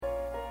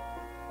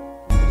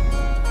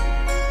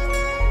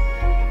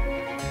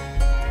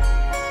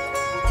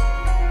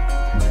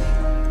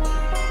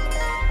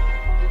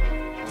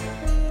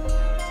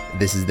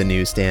This is The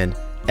Newsstand,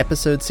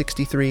 episode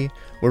 63.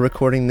 We're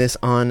recording this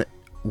on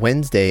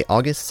Wednesday,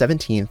 August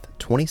 17th,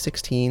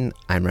 2016.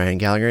 I'm Ryan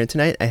Gallagher, and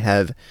tonight I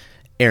have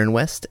Aaron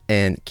West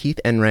and Keith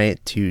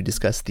Enright to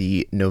discuss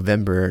the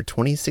November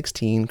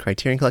 2016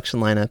 Criterion Collection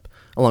lineup,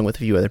 along with a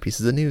few other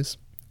pieces of news.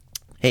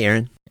 Hey,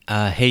 Aaron.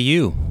 Hey,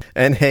 you.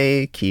 And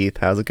hey, Keith.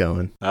 How's it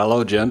going?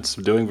 Hello, gents.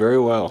 Doing very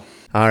well.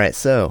 All right,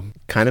 so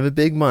kind of a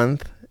big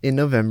month in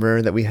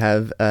November that we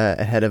have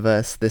ahead of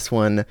us. This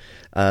one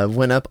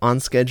went up on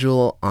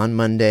schedule on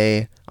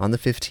Monday, on the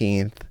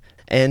 15th,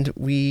 and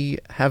we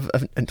have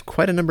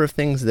quite a number of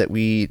things that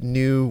we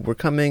knew were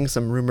coming,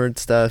 some rumored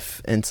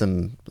stuff, and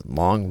some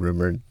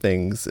long-rumored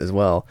things as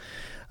well.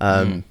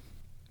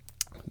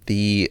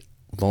 The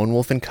Lone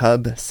Wolf and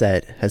Cub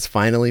set has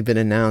finally been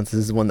announced.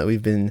 This is one that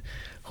we've been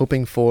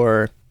hoping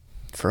for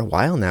a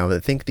while now.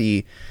 I think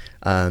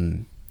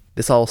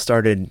this all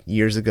started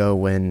years ago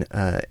when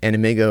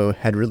Animego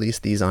had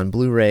released these on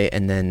Blu-ray,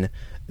 and then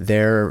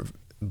their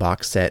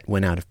box set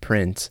went out of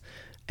print.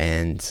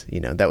 And,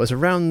 you know, that was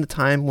around the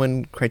time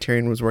when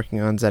Criterion was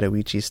working on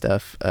Zatoichi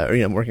stuff,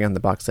 working on the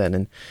box set.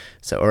 And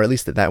so, or at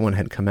least that one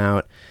had come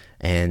out.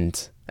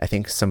 And I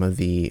think some of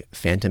the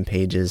Phantom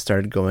pages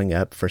started going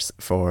up for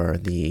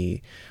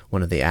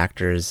one of the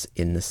actors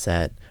in the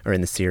set or in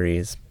the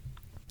series.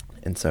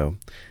 And so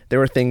there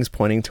were things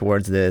pointing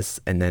towards this.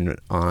 And then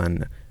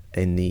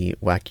in the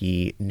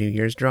wacky New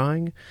Year's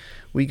drawing,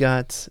 we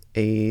got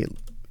a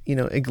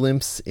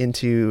glimpse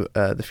into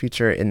the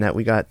future in that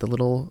we got the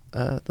little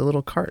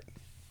cart.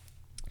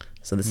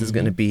 So this is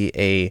going to be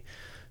a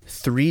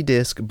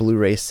 3-disc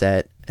Blu-ray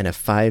set and a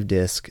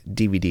 5-disc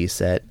DVD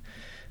set.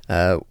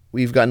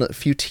 We've gotten a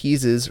few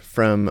teases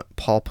from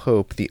Paul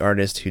Pope, the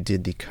artist who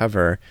did the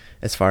cover,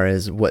 as far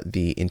as what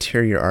the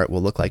interior art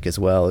will look like as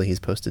well. He's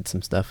posted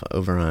some stuff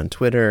over on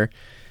Twitter,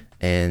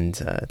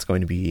 and it's going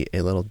to be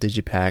a little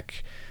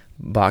digipack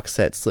box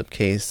set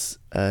slipcase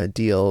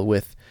deal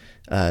with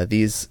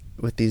these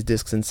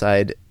discs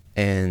inside,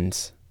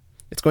 and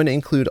it's going to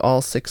include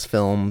all 6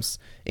 films,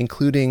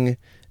 including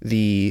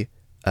the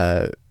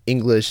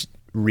English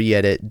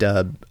re-edit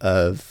dub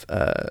of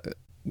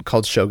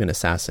called Shogun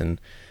Assassin.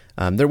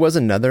 There was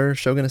another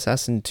Shogun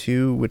Assassin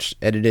 2 which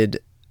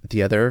edited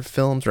the other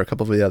films, or a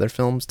couple of the other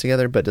films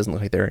together, but it doesn't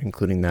look like they're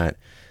including that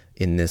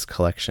in this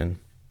collection.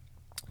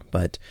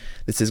 But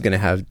this is going to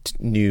have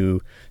new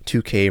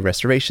 2K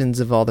restorations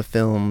of all the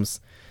films,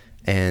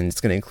 and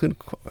it's going to include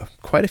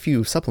quite a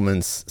few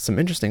supplements, some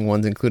interesting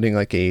ones, including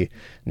like a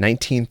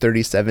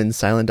 1937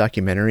 silent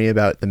documentary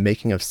about the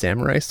making of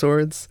samurai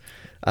swords.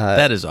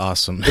 That is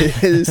awesome.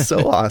 It is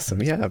so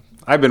awesome, yeah.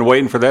 I've been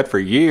waiting for that for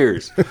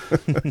years.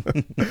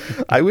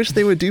 I wish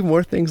they would do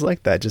more things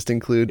like that, just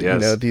include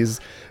these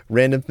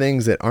random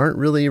things that aren't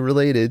really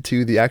related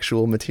to the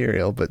actual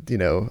material, but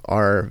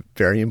are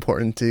very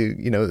important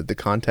to the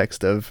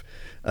context of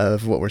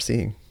what we're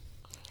seeing.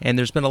 And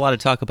there's been a lot of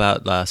talk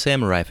about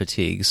samurai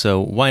fatigue,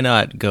 so why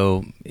not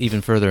go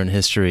even further in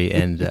history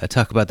and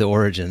talk about the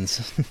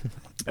origins?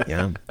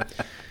 Yeah.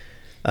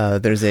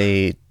 There's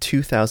a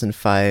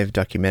 2005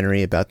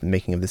 documentary about the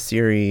making of the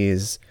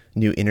series,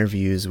 new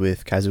interviews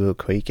with Kazuo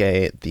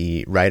Koike,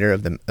 the writer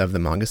of the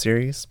manga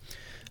series,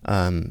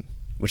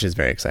 which is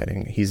very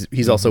exciting.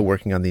 He's also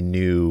working on the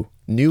new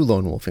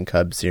Lone Wolf and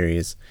Cub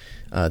series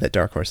that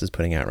Dark Horse is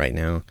putting out right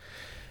now.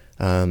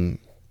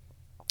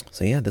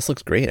 So yeah, this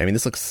looks great. I mean,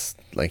 this looks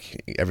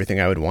like everything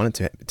I would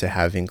want it to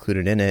have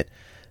included in it.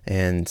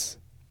 And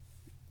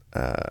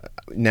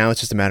now it's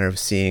just a matter of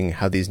seeing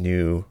how these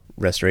new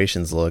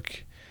restorations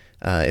look,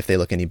 if they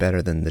look any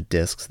better than the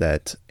discs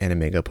that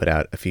Animego put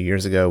out a few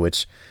years ago,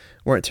 which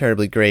weren't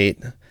terribly great.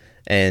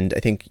 And I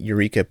think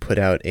Eureka put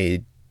out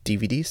a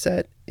DVD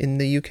set in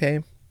the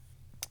UK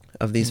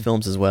of these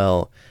films as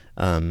well.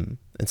 And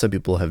some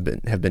people have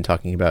been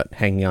talking about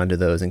hanging on to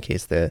those in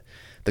case the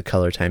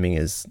color timing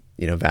is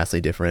vastly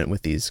different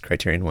with these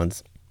Criterion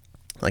ones,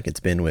 like it's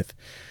been with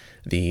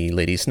the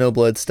Lady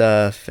Snowblood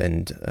stuff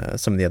and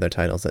some of the other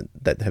titles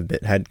that have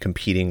had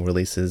competing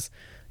releases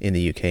in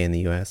the UK and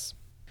the US.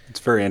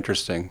 It's very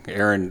interesting.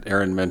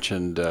 Aaron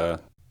mentioned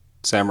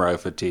samurai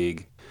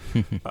fatigue.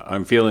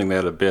 I'm feeling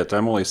that a bit.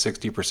 I'm only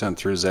 60%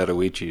 through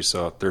Zatoichi,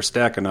 so they're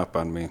stacking up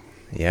on me.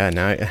 Yeah,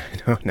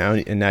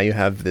 now you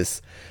have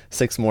this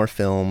 6 more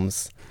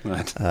films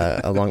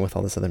along with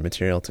all this other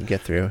material to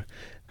get through,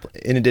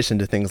 in addition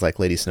to things like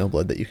Lady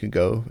Snowblood that you could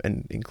go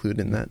and include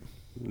in that.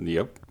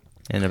 Yep.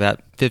 And about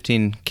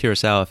 15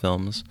 Kurosawa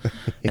films. Yeah.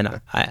 And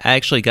I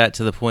actually got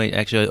to the point,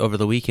 over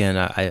the weekend,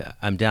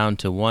 I'm down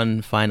to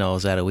one final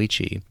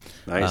Zatoichi.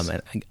 Nice.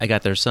 And I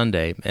got there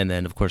Sunday, and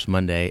then, of course,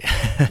 Monday,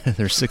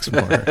 there's 6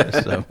 more.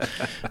 So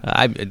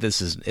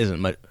this isn't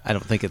much. I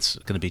don't think it's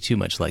going to be too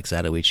much like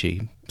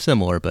Zatoichi.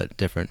 Similar, but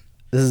different.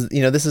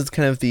 This is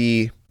kind of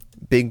the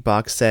big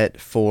box set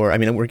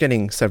we're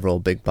getting several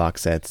big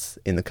box sets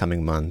in the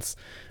coming months.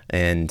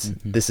 And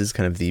this is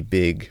kind of the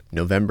big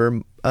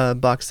November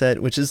box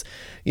set, which is,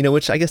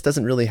 which I guess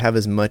doesn't really have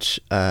as much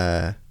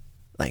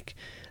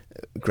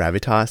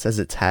gravitas as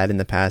it's had in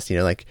the past. You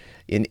know, like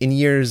in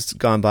years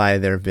gone by,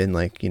 there have been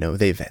like, you know,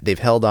 they've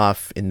held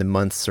off in the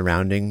months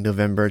surrounding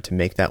November to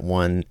make that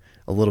one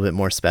a little bit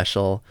more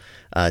special.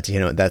 To, you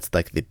know, that's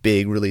like the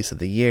big release of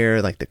the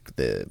year, like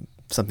the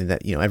something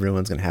that, you know,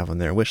 everyone's going to have on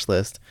their wish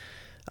list.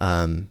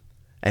 And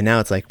now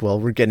it's like, well,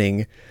 we're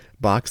getting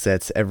box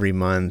sets every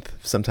month,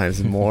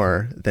 sometimes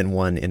more than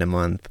one in a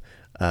month,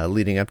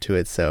 leading up to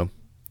it. So,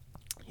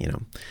 you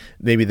know,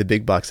 maybe the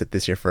big box set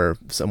this year for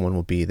someone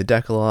will be the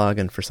Decalogue,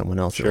 and for someone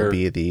else it will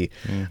be the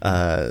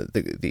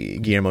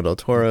Guillermo del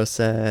Toro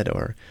set,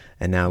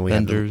 and now we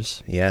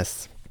Vendors.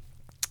 Have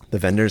the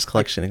Vendors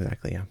collection,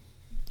 exactly. Yeah,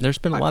 there's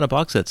been a lot of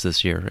box sets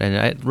this year,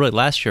 and really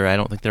last year I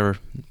don't think there were,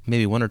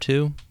 maybe one or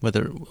two,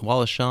 whether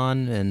Wallace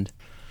Shawn, and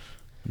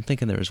I'm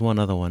thinking there was one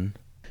other one.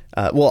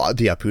 Well,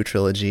 the Apu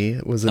trilogy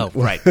was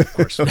right, of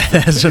course.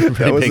 That's a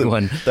pretty big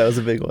one. That was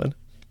a big one.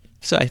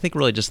 So I think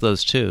really just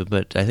those two,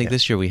 but I think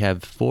this year we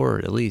have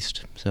 4 at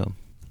least. So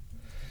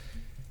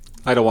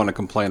I don't want to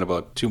complain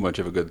about too much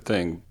of a good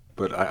thing,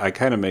 but I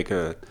kind of make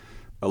a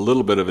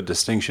little bit of a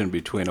distinction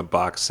between a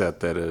box set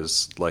that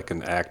is like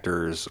an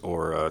actor's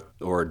or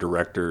a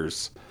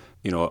director's,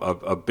 you know,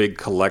 a big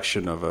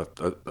collection of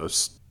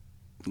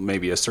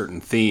maybe a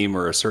certain theme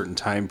or a certain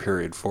time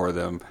period for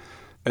them,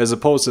 as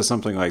opposed to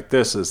something like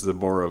this is the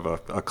more of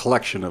a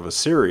collection of a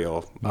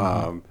serial.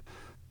 Mm-hmm.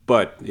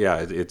 But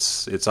yeah,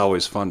 it's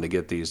always fun to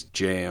get these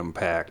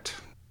jam-packed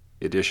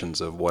editions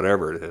of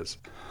whatever it is.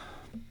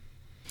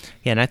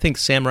 Yeah, and I think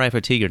Samurai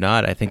Fatigue or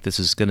not, I think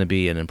this is going to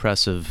be an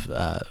impressive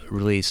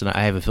release, and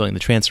I have a feeling the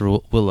transfer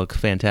will look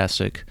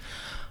fantastic.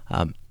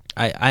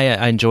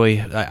 I enjoy.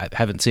 I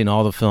haven't seen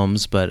all the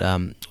films, but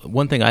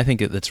one thing I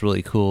think that's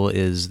really cool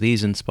is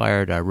these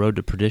inspired Road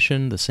to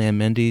Perdition, the Sam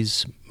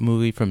Mendes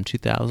movie from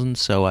 2000.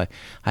 So I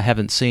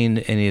haven't seen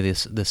any of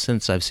this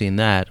since I've seen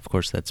that. Of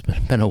course, that's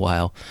been a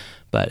while,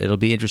 but it'll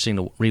be interesting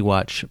to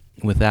rewatch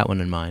with that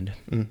one in mind.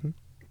 Mm-hmm.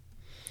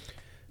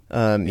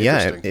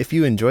 Yeah, if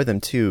you enjoy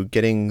them too,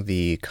 getting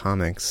the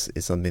comics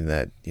is something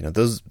that, you know,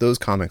 those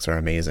comics are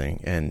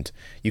amazing, and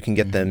you can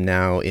get them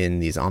now in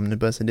these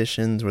omnibus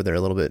editions where they're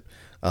a little bit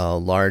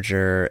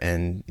larger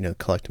and, you know,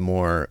 collect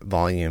more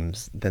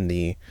volumes than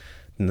the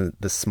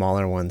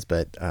smaller ones,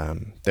 but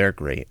they're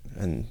great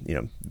and, you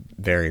know,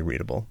 very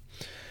readable.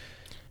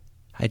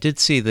 I did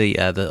see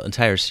the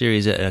entire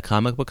series at a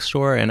comic book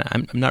store, and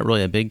I'm not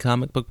really a big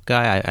comic book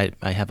guy.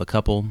 I have a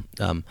couple,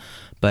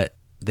 but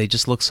they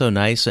just look so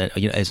nice, and,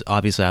 you know, as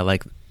obviously I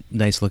like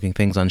nice looking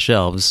things on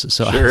shelves,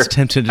 so I was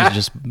tempted to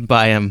just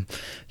buy them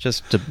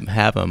just to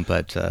have them,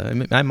 but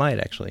I might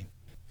actually.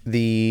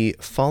 The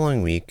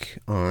following week,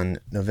 on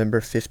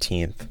November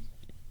 15th,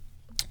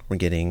 we're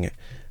getting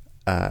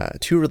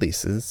 2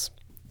 releases,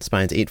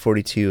 Spines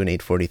 842 and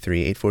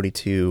 843.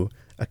 842,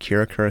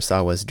 Akira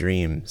Kurosawa's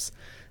Dreams.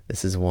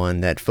 This is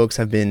one that folks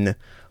have been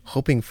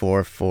hoping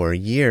for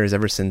years,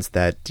 ever since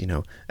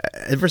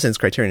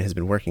Criterion has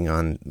been working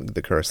on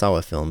the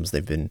Kurosawa films.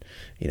 They've been,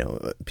 you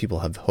know, people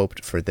have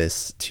hoped for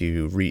this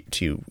to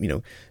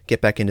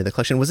get back into the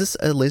collection. Was this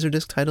a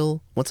Laserdisc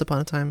title once upon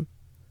a time?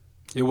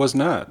 It was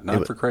not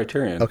for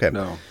Criterion. Okay.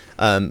 No.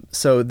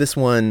 So this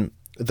one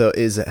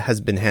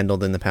has been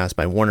handled in the past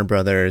by Warner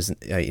Brothers.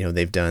 You know,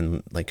 they've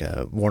done like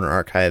Warner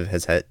Archive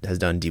has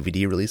done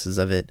DVD releases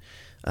of it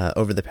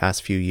over the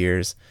past few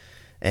years.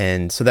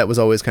 And so that was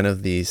always kind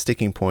of the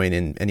sticking point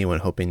in anyone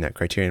hoping that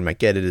Criterion might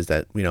get it, is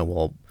that, you know,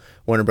 well,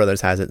 Warner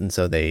Brothers has it, and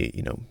so they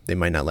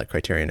might not let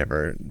Criterion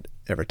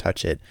ever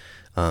touch it.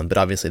 But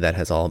obviously that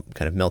has all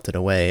kind of melted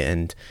away,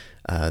 and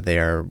they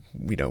are,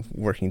 you know,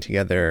 working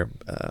together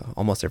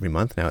almost every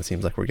month now. It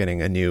seems like we're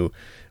getting a new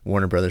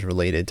Warner Brothers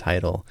related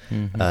title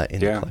in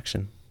the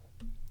collection.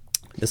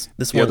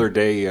 The other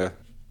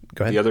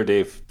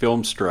day,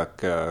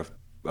 Filmstruck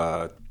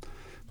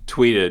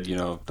tweeted, you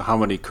know, how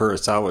many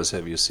Kurosawas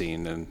have you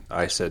seen? And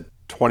I said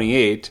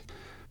 28.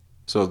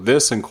 So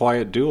this and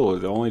Quiet Duel are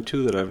the only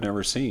 2 that I've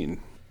never seen.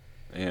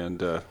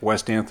 And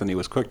Wes Anthony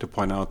was quick to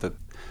point out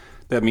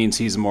that means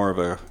he's more of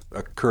a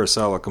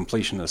Kurosawa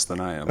completionist than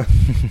I am.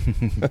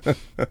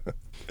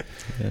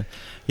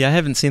 Yeah, I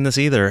haven't seen this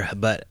either,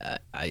 but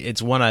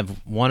it's one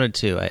I've wanted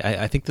to.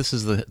 I think this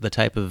is the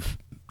type of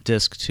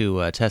disc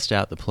to test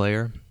out the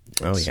player.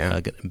 It's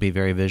going to be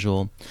very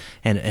visual.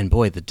 And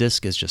boy, the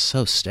disc is just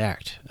so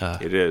stacked.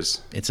 It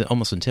is. It's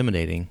almost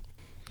intimidating.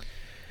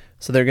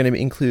 So they're going to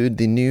include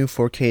the new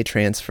 4K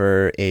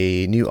transfer,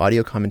 a new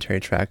audio commentary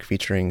track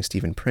featuring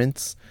Stephen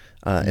Prince,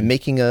 a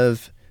making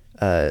of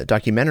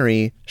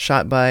documentary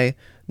shot by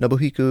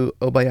Nobuhiko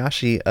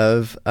Obayashi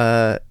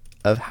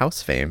of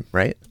House fame,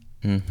 right?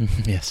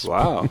 Mm-hmm. Yes.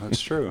 Wow,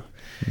 that's true.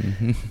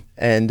 Mm-hmm.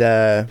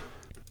 And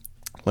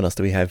what else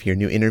do we have here?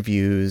 New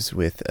interviews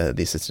with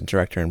the assistant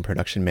director and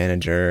production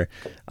manager,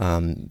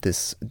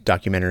 this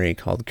documentary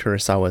called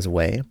Kurosawa's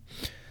Way,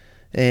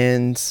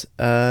 and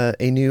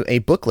a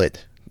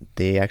booklet.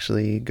 They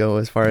actually go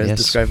as far as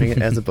describing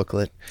it as a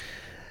booklet,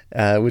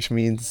 which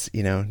means,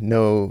 you know,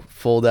 no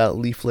fold-out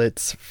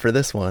leaflets for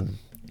this one.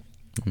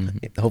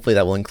 Hopefully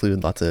that will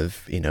include lots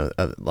of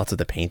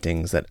the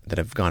paintings that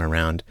have gone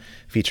around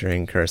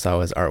featuring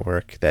Kurosawa's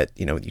artwork that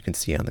you can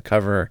see on the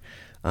cover.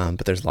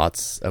 But there's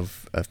lots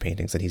of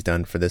paintings that he's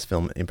done for this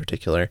film in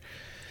particular.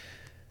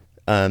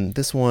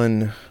 This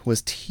one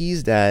was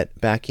teased at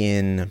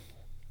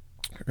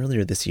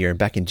earlier this year,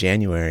 back in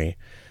January,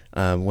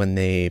 when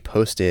they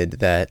posted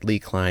that Lee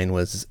Klein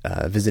was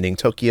visiting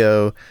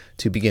Tokyo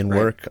to begin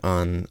work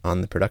on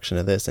the production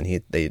of this,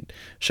 and they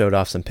showed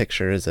off some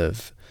pictures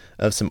of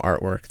some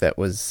artwork that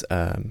was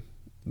by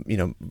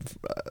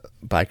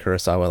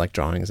Kurosawa, like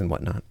drawings and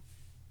whatnot.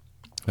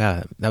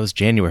 Wow, that was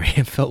January.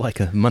 It felt like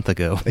a month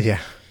ago. Yeah,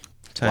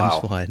 time's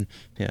flying.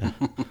 Yeah.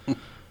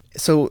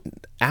 So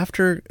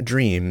after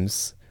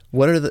Dreams,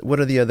 what are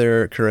the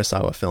other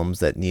Kurosawa films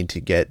that need to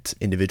get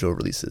individual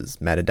releases?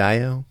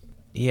 Matadayo?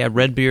 Yeah,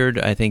 Redbeard,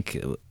 I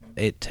think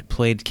it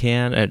played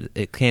Cannes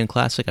at Cannes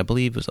Classic, I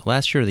believe. Was it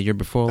last year or the year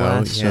before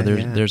last? Yeah, so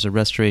there's a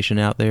restoration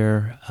out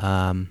there.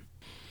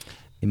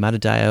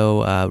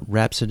 Matadayo,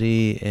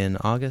 Rhapsody in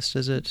August,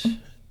 is it?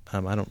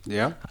 I don't.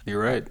 Yeah,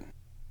 you're right.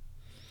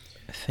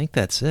 I think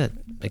that's it.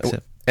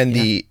 Except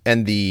the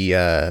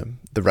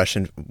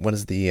Russian. What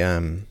is the?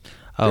 Derzu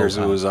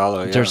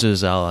Uzala. Yeah. Derzu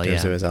Uzala. Yeah.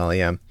 Derzu Uzala.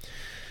 Yeah.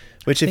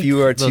 Which, if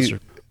you are to.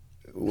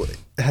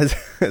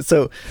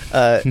 So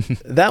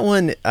that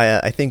one,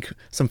 I think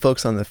some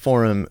folks on the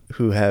forum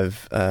who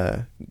have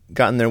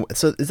gotten there.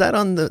 So is that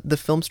on the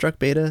Filmstruck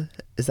beta?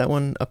 Is that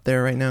one up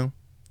there right now?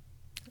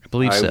 I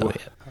believe so.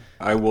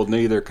 I will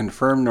neither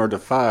confirm nor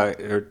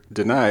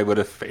deny, but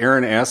if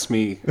Aaron asks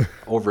me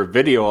over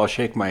video, I'll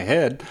shake my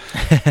head.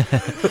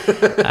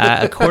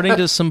 According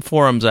to some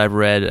forums I've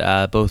read,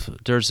 both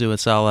Derzu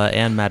Uzala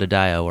and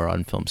Matadayo are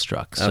on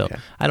Filmstruck. So okay.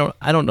 I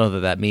don't know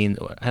that means.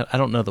 I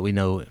don't know that we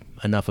know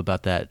enough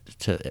about that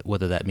to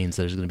whether that means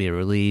there's going to be a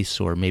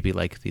release, or maybe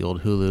like the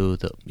old Hulu,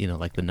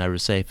 like the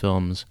Naruse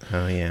films.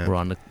 Oh yeah, were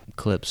on the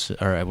clips,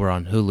 or were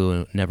on Hulu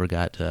and never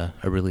got a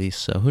release.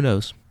 So who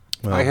knows?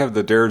 Well, I have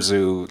the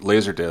Derzu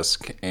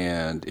Laserdisc,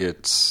 and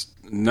it's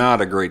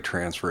not a great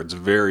transfer. It's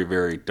very,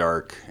 very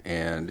dark,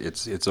 and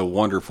it's a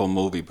wonderful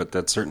movie, but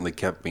that certainly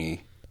kept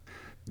me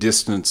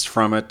distanced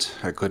from it.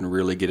 I couldn't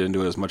really get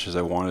into it as much as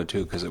I wanted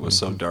to because it was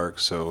so dark,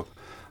 so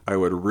I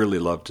would really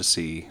love to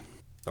see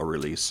a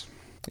release.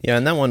 Yeah,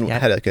 and that one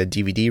had like a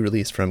DVD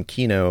release from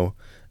Kino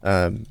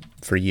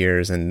for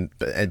years,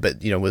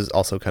 but was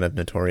also kind of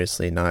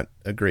notoriously not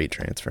a great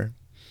transfer.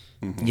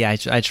 Mm-hmm. Yeah,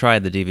 I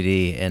tried the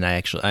DVD, and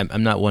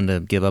I'm not one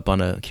to give up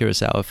on a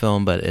Kurosawa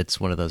film, but it's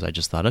one of those I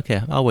just thought,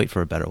 okay, I'll wait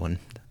for a better one.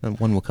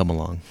 One will come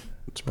along.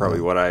 It's probably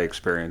what I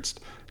experienced.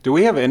 Do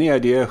we have any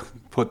idea,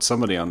 put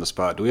somebody on the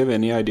spot, do we have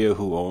any idea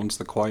who owns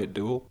The Quiet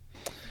Duel?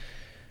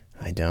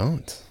 I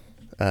don't.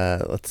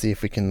 Let's see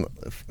if we can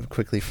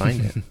quickly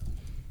find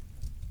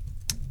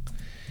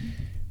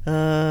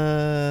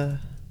it.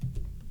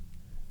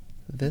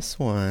 This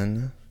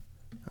one,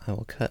 I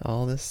will cut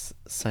all this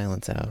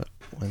silence out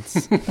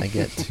once I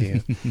get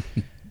to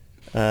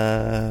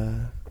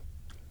The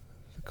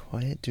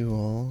Quiet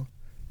Duel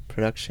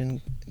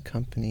production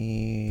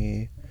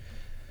company.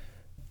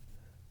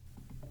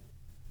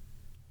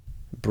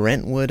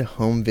 Brentwood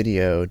Home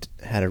Video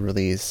had a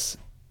release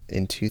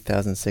in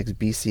 2006.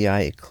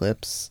 BCI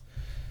Eclipse.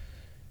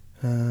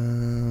 I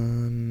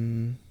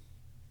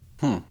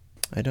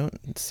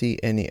don't see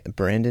any.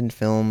 Brandon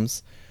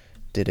Films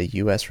did a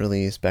U.S.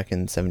 release back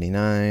in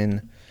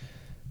 '79.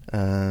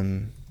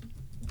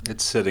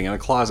 It's sitting in a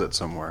closet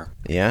somewhere.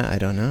 Yeah, I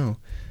don't know.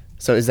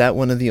 So is that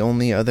one of the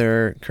only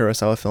other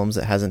Kurosawa films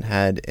that hasn't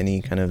had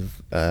any kind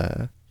of,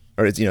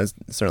 or it's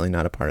certainly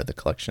not a part of the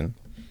collection?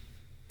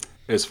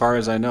 As far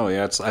as I know,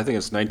 yeah. I think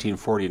it's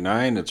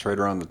 1949. It's right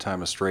around the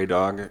time of Stray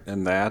Dog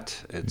and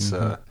that. It's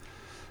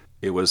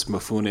it was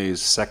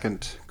Mifune's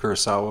second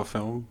Kurosawa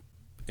film,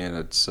 and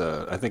it's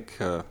I think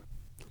I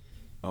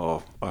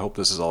hope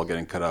this is all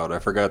getting cut out. I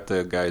forgot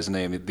the guy's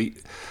name. The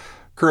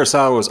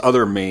Kurosawa's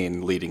other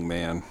main leading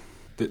man.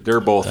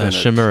 They're both in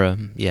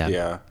Shimura. it.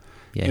 Yeah.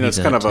 And it's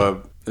kind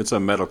of it's a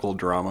medical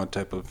drama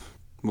type of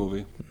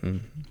movie.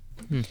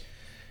 Mm-hmm.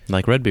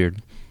 Like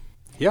Redbeard.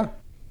 Yeah.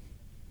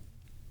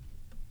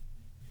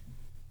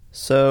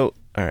 So,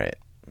 all right.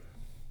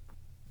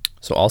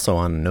 So also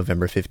on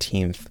November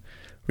 15th,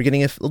 we're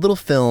getting a little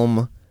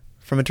film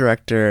from a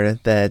director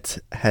that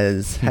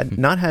has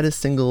not had a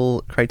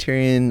single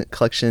Criterion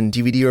Collection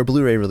DVD or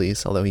Blu-ray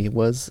release, although he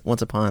was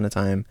once upon a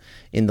time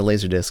in the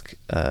Laserdisc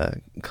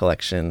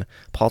collection.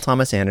 Paul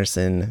Thomas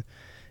Anderson,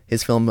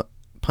 his film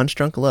Punch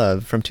Drunk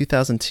Love from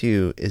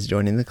 2002 is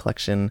joining the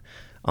collection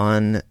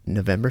on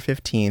November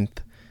 15th.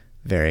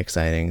 Very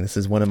exciting. This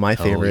is one of my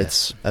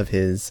favorites of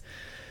his.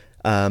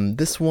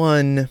 This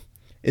one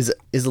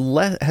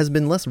has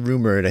been less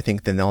rumored, I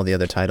think, than all the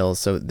other titles,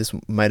 so this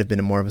might have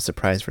been more of a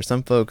surprise for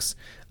some folks.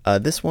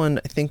 This one,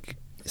 I think,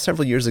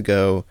 several years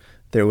ago,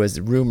 there was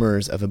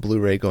rumors of a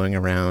Blu-ray going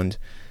around,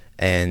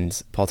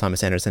 and Paul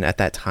Thomas Anderson at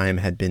that time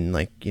had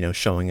been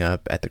showing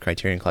up at the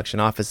Criterion Collection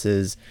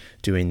offices,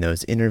 doing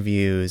those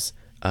interviews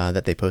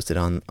that they posted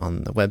on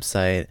the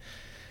website,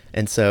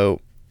 and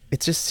so it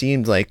just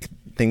seemed like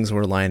things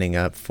were lining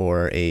up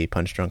for a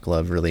Punch Drunk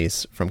Love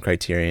release from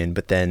Criterion,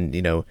 but then,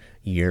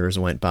 years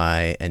went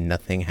by and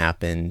nothing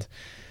happened.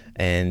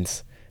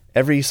 And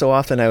every so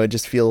often I would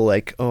just feel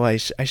like, oh, I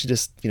should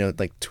just,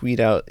 like tweet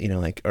out,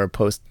 or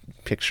post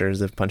pictures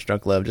of Punch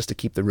Drunk Love just to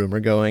keep the rumor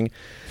going.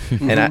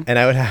 And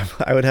I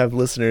would have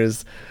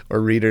listeners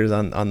or readers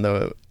on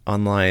the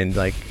online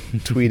like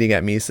tweeting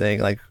at me saying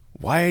like,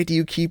 why do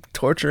you keep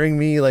torturing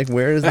me? Like,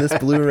 where is this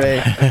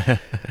Blu-ray?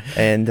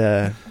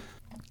 And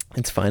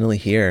it's finally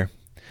here.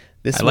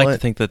 I like to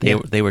think that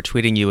they were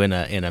tweeting you in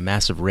a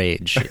massive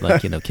rage,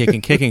 like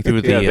kicking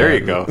through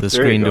the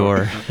screen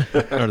door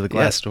or the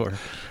glass door.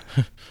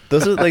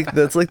 That's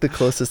like the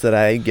closest that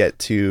I get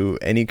to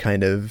any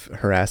kind of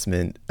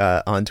harassment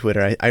on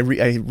Twitter. I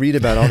read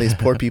about all these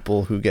poor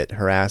people who get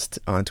harassed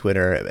on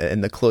Twitter,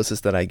 and the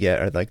closest that I get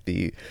are like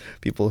the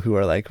people who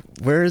are like,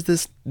 "Where is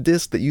this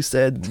disc that you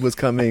said was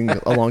coming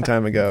a long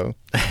time ago?"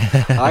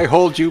 I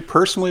hold you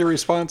personally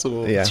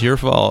responsible. Yeah. It's your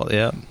fault.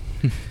 Yeah.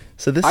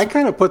 So I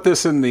kind of put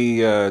this in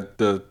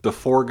the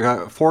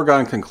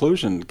foregone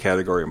conclusion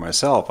category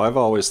myself. I've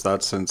always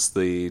thought since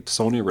the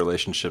Sony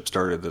relationship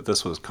started that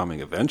this was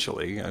coming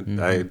eventually.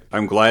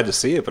 I'm glad to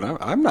see it, but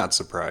I'm not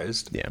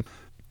surprised. Yeah.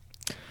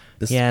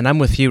 Yeah, and I'm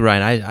with you,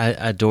 Ryan. I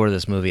adore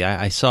this movie.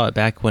 I saw it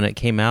back when it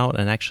came out,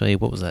 and actually,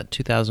 what was that,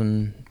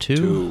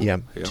 2002? Yeah.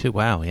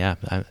 Wow, yeah.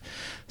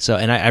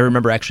 I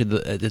remember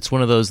actually, it's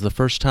one of those, the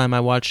first time I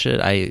watched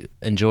it, I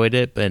enjoyed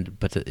it,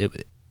 but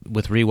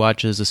with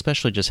rewatches,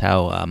 especially just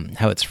how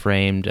it's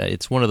framed,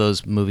 it's one of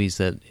those movies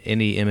that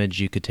any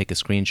image you could take a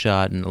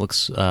screenshot and it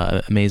looks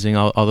amazing.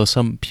 Although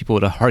some people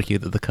would argue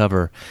that the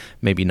cover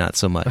maybe not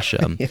so much,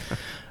 yeah.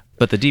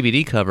 But the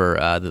DVD cover,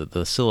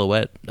 the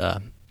silhouette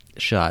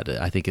shot,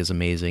 I think is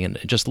amazing, and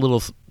just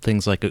little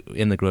things like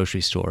in the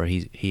grocery store,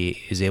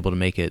 he is able to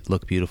make it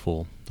look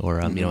beautiful, or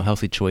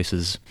healthy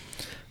choices,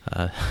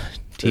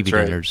 TV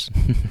dinners.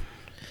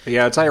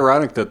 Yeah, it's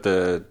ironic that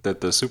the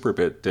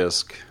Superbit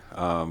disc.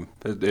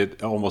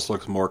 It almost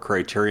looks more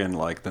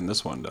Criterion-like than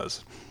this one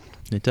does.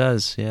 It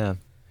does, yeah.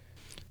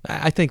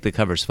 I think the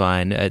cover's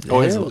fine. It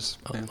has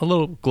a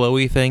little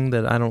glowy thing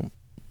that I don't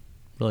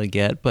really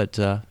get, but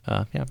yeah,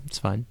 it's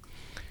fine.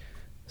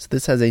 So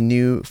this has a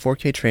new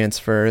 4K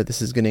transfer.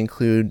 This is going to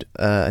include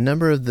a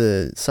number of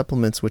the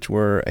supplements which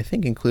were, I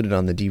think, included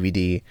on the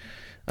DVD,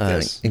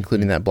 yes.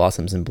 Including that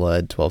Blossoms in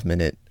Blood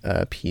 12-minute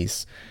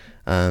piece.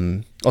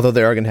 Although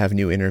they are going to have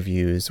new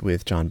interviews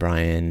with John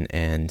Bryan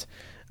and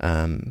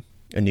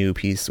a new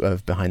piece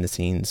of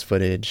behind-the-scenes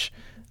footage,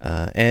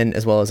 and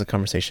as well as a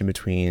conversation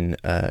between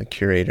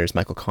curators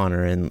Michael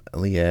Connor and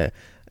Leah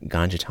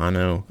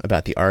Gangitano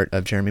about the art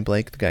of Jeremy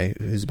Blake, the guy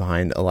who's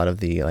behind a lot of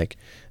the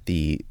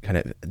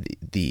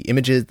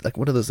images, like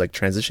what are those like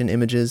transition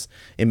images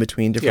in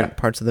between different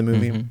parts of the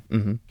movie.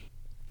 Mm-hmm.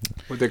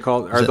 What they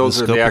call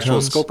those are the actual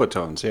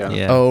Scopatones?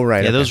 Yeah. Oh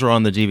right. Yeah, okay. those were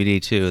on the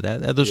DVD too.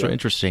 Those were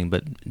interesting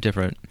but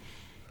different.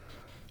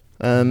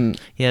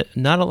 Yeah,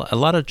 not a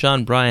lot of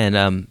John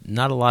Bryan.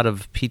 Not a lot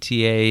of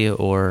PTA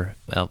or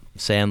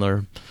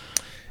Sandler.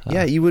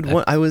 Yeah, you would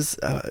want.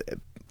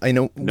 I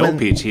know no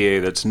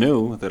PTA that's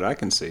new that I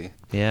can see.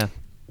 Yeah,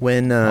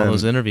 when all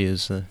those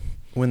interviews.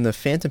 When the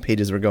Phantom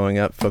pages were going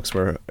up, folks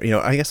were,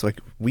 I guess like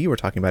we were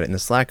talking about it in the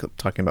Slack,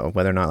 talking about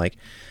whether or not like,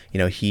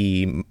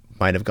 he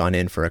might have gone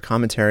in for a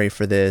commentary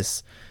for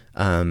this.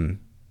 And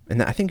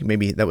I think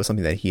maybe that was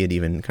something that he had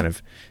even kind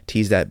of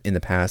teased at in the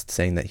past,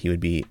 saying that he would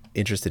be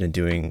interested in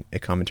doing a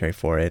commentary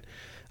for it.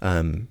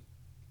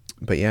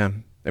 But yeah,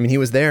 I mean, he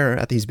was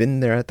there he's been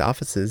there at the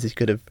offices. He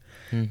could have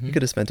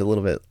spent a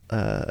little bit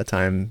of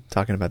time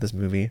talking about this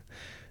movie.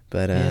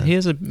 But he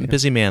is a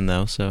busy man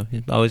though, so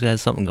he always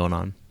has something going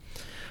on.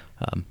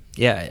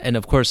 Yeah, and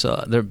of course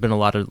there have been a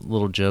lot of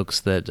little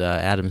jokes that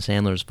Adam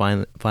Sandler is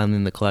finally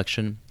in the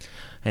collection,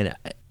 and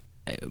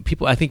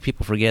I think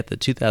people forget that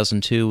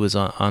 2002 was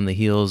on the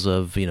heels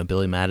of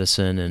Billy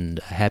Madison and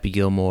Happy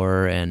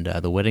Gilmore and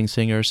The Wedding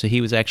Singer, so he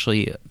was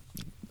actually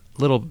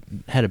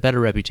had a better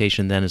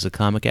reputation then as a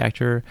comic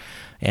actor.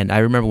 And I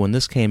remember when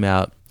this came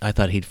out, I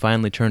thought he'd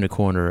finally turned a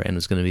corner and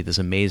was going to be this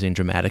amazing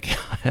dramatic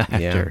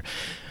actor.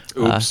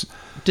 Yeah. Oops,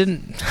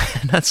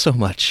 not so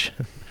much.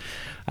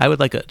 I would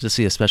like to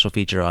see a special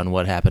feature on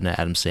what happened to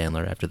Adam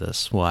Sandler after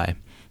this. Why?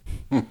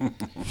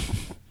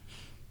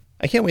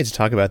 I can't wait to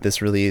talk about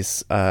this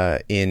release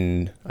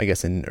in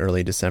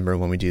early December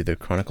when we do the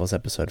Chronicles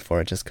episode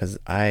for it, just because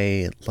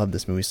I love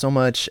this movie so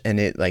much. And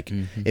it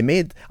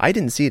I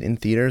didn't see it in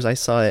theaters. I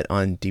saw it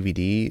on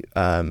DVD.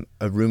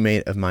 A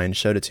roommate of mine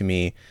showed it to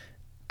me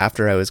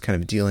after I was kind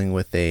of dealing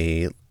with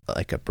a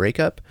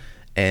breakup,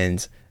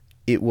 and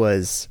I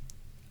was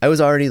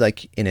already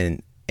like in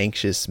an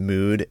anxious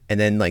mood, and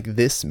then like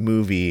this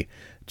movie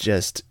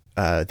just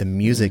the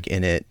music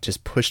in it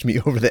just pushed me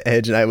over the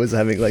edge, and I was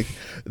having like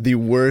the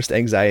worst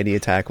anxiety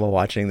attack while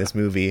watching this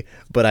movie,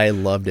 but I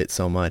loved it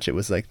so much. It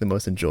was like the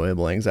most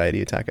enjoyable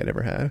anxiety attack I'd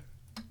ever had.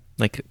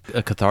 Like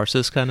a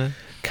catharsis kind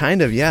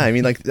of? Yeah. I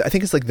mean, like, I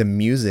think it's like the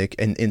music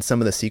and in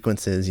some of the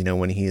sequences,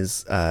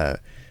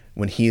 when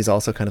when he's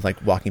also kind of like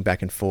walking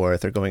back and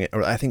forth or going,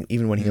 or I think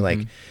even when he like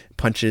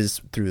punches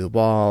through the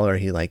wall or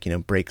he like, you know,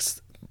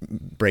 breaks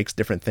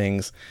different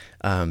things.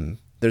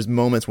 There's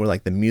moments where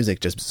like the music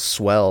just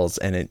swells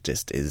and it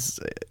just is,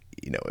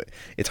 you know,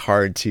 it's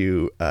hard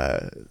to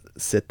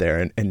sit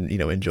there and you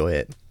know, enjoy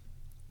it.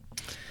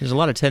 There's a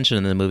lot of tension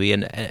in the movie,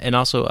 and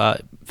also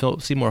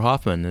Philip Seymour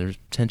Hoffman. There's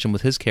tension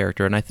with his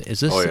character, and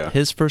is this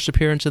his first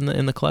appearance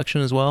in the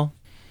collection as well?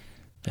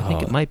 I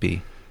think it might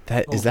be.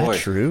 Is that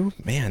true?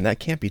 Man, that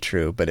can't be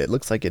true, but it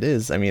looks like it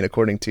is. I mean,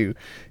 according to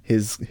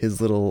his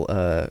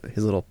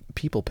little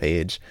people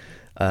page,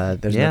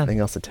 there's nothing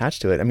else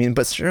attached to it. I mean,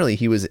 but surely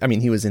he was. I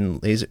mean, he was in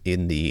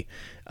the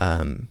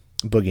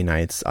Boogie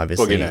Nights,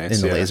 obviously, in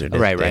the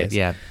Laserdisc. Right,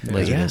 yeah,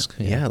 Laserdisc.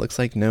 Yeah, it looks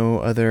like no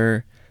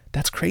other.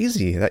 That's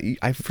crazy.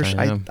 I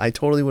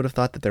totally would have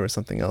thought that there was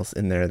something else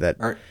in there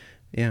that.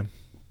 Yeah.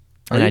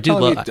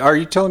 Are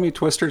you telling me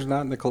Twister's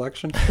not in the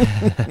collection?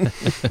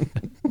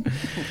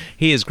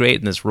 He is great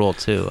in this role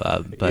too,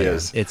 but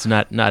it's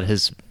not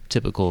his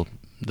typical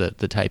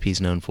the type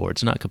he's known for.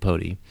 It's not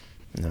Capote.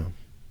 No.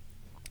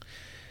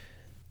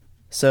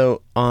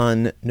 So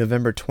on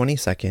November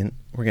 22nd,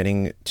 we're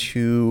getting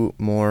 2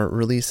 more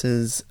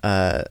releases,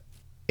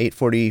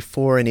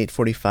 844 and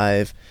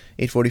 845.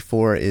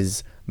 844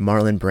 is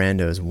Marlon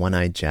Brando's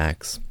One-Eyed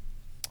Jacks.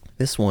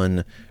 This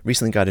one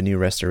recently got a new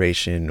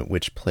restoration,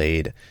 which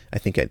played, I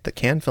think, at the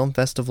Cannes Film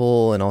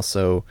Festival and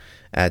also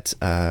at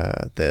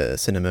the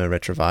Cinema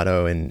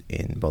Retrovato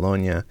in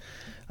Bologna,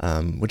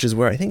 which is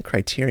where I think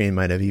Criterion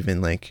might have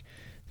even like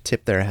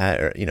tipped their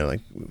hat or, you know, like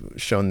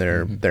shown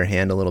their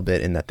hand a little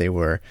bit in that they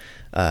were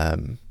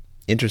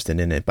interested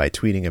in it by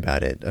tweeting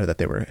about it, or that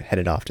they were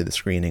headed off to the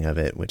screening of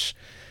it, which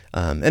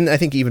and I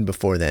think even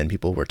before then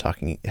people were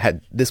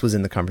this was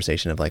in the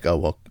conversation of like, oh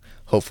well,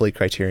 hopefully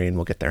Criterion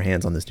will get their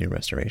hands on this new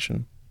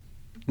restoration.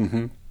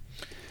 Mm-hmm.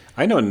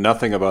 I know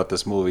nothing about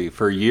this movie.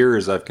 For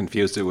years I've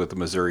confused it with the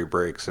Missouri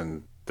Breaks,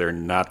 and they're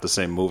not the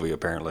same movie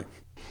apparently.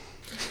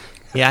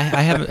 Yeah,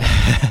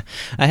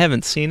 I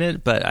haven't seen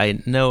it, but I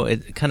know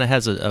it kind of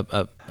has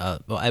I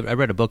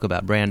read a book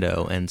about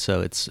Brando, and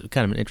so it's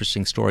kind of an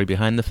interesting story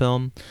behind the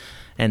film.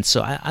 And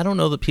so I don't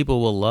know that people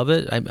will love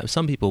it.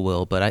 Some people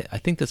will, but I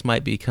think this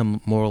might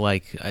become more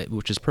like,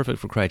 which is perfect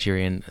for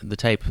Criterion, the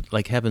type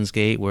like Heaven's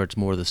Gate, where it's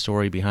more the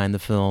story behind the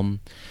film.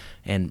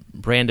 And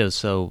Brando's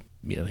so,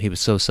 you know, he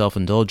was so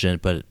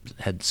self-indulgent, but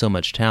had so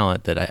much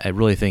talent that I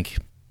really think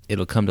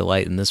it'll come to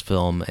light in this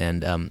film.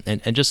 And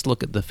just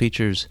look at the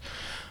features,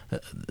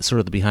 sort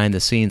of the behind the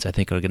scenes, I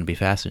think are going to be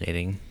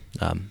fascinating.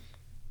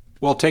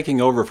 Well,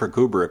 taking over for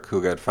Kubrick,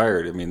 who got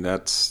fired, I mean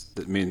that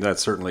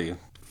certainly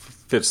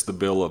fits the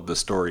bill of the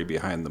story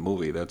behind the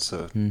movie. That's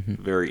a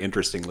very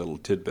interesting little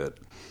tidbit.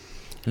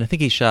 And I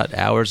think he shot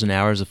hours and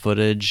hours of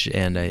footage,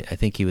 and I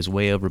think he was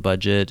way over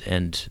budget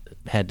and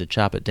had to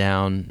chop it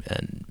down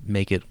and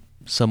make it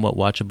somewhat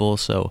watchable.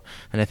 So,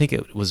 and I think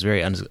it was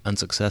very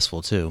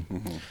unsuccessful too.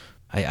 Mm-hmm.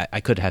 I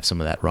could have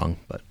some of that wrong,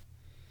 but.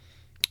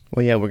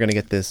 Well, yeah, we're going to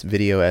get this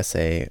video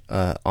essay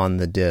on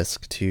the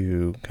disc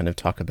to kind of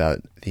talk about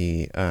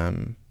the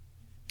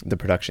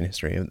production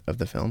history of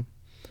the film.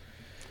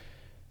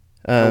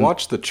 I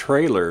watched the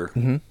trailer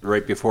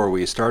right before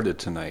we started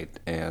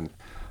tonight, and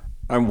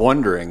I'm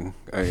wondering,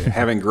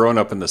 having grown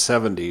up in the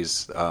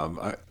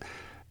 70s,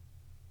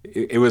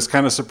 it was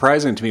kind of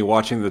surprising to me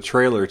watching the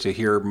trailer to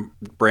hear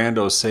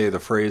Brando say the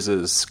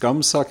phrases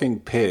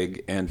 "scum-sucking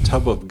pig" and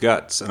 "tub of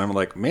guts," and I'm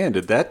like, man,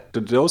 did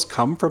those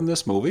come from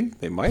this movie?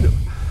 They might have.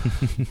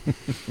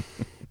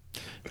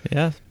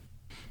 Yeah.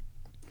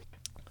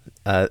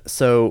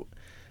 So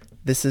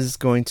this is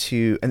going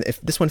to, and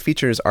if this one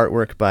features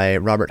artwork by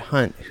Robert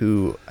Hunt,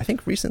 who I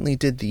think recently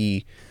did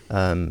the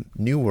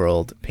New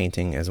World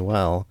painting as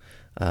well,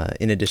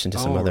 in addition to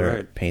some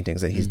other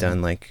paintings that he's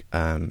done, like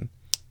not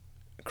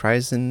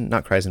Cries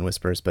and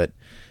Whispers, but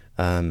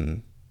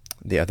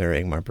the other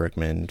Ingmar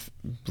Bergman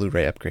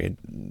Blu-ray upgrade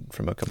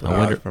from a couple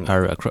of years.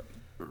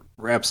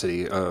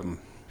 Rhapsody.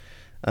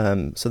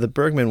 So the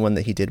Bergman one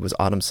that he did was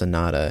Autumn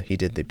Sonata. He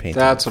did the painting.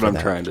 That's what I'm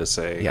trying to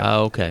say. Yeah.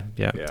 Oh, okay.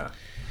 Yeah. Yeah.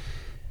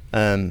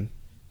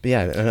 But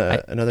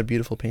yeah, another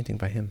beautiful painting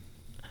by him.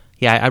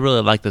 Yeah, I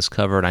really like this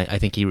cover, and I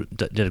think he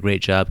did a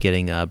great job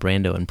getting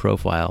Brando in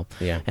profile.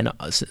 Yeah. And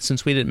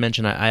since we didn't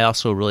mention, I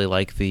also really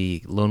like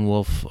the Lone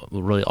Wolf,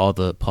 really all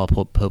the Paul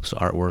Pope's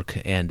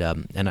artwork, and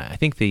I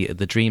think the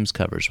Dreams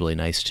cover is really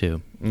nice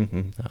too.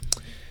 Mm-hmm.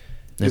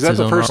 Is that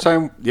the first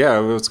time? Yeah,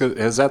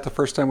 is that the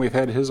first time we've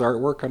had his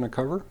artwork on a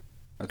cover?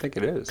 I think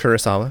it is.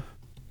 Kurosawa.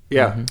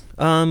 Yeah.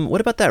 Mm-hmm. What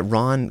about that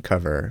Ron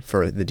cover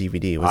for the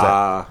DVD?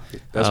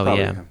 That's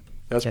probably him.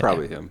 That's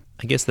probably him.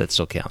 I guess that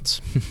still counts.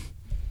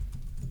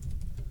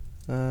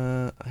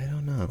 I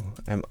don't know.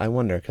 I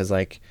wonder, because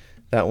like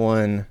that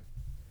one,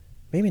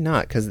 maybe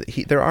not, because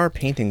there are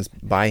paintings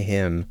by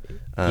him.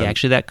 Yeah,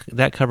 actually,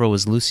 that cover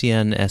was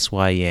Lucien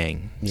S.Y.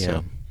 Yang. Yeah.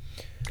 So.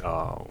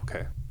 Oh,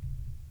 okay.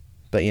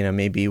 But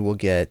maybe we'll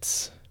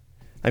get.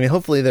 I mean,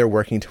 hopefully they're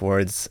working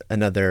towards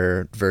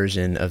another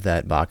version of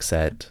that box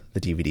set,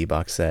 the DVD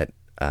box set,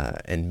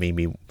 and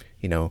maybe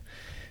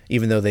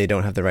even though they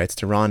don't have the rights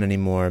to Ron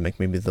anymore, like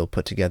maybe they'll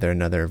put together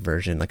another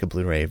version, like a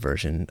Blu-ray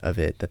version of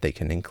it that they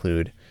can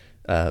include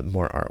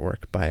more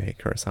artwork by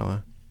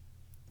Kurosawa.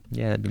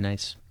 Yeah, that'd be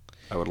nice.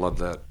 I would love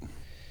that.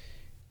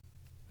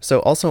 So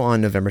also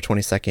on November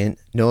 22nd,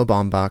 Noah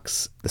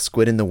Baumbach's The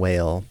Squid and the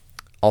Whale,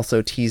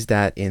 also teased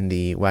at in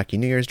the Wacky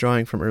New Year's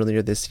drawing from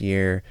earlier this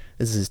year.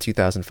 This is his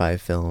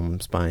 2005 film,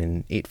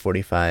 Spine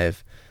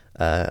 845.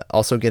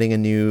 Also getting a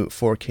new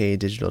 4K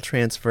digital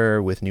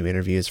transfer with new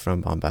interviews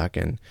from Baumbach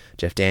and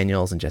Jeff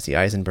Daniels and Jesse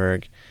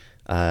Eisenberg.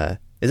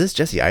 Is this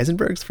Jesse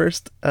Eisenberg's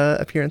first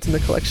appearance in the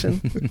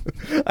collection?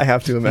 I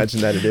have to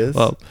imagine that it is.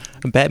 Well,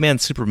 Batman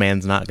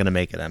Superman's not going to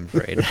make it, I'm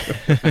afraid.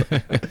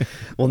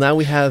 Well, now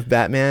we have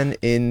Batman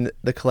in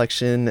the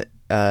collection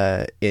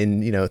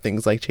in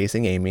things like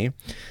Chasing Amy,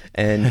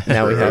 and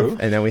now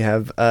we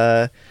have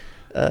Lex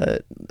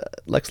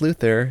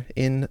Luthor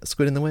in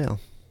Squid and the Whale.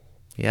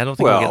 Yeah, I don't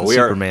think we're getting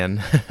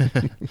Superman.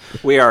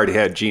 We already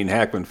had Gene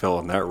Hackman fill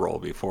in that role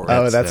before.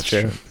 Oh, that's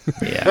true.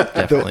 Yeah,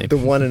 definitely. the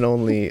one and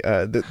only,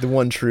 the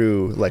one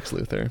true Lex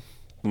Luthor.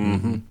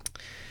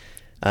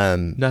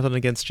 Mm-hmm. Nothing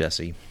against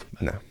Jesse.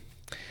 No.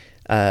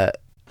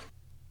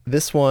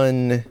 This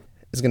one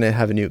is going to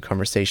have a new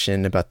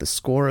conversation about the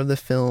score of the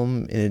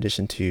film, in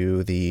addition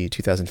to the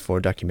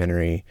 2004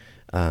 documentary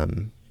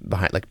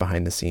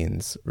behind the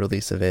scenes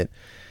release of it.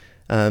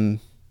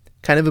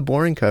 Kind of a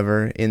boring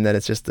cover in that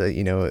it's just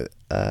a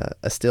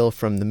still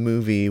from the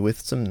movie with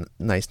some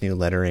nice new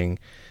lettering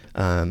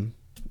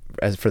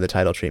as for the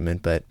title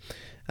treatment, but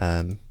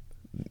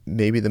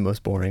maybe the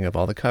most boring of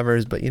all the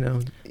covers. But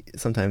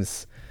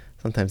sometimes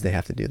they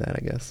have to do that,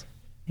 I guess.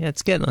 Yeah,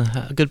 it's getting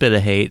a good bit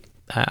of hate.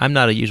 I'm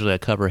not usually a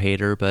cover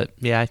hater, but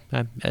yeah,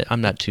 I'm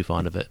not too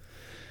fond of it.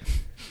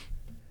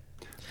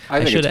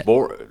 I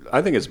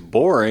think it's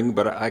boring,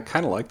 but I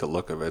kind of like the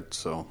look of it,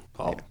 so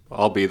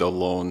I'll be the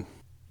lone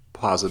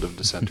positive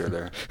dissenter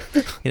there.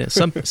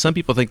 Some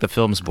people think the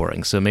film's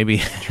boring, so maybe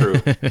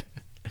true.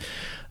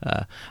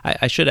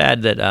 I should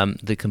add that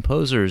the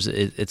composers,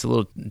 it's a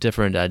little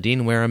different.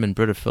 Dean Wareham and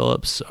Britta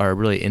Phillips are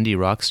really indie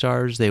rock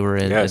stars. They were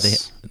in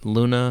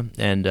Luna,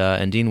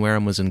 and Dean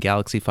Wareham was in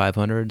Galaxy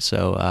 500.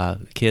 So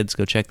kids,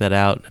 go check that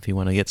out if you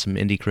want to get some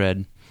indie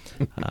cred.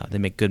 They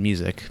make good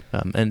music,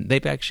 and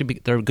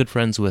they're good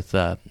friends with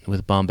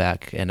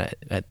Baumbach, and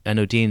I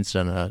know Dean's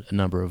done a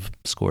number of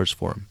scores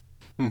for him.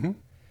 Mm-hmm.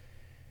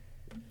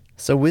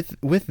 So with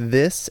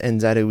this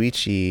and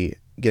Zatoichi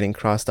getting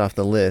crossed off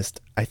the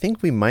list, I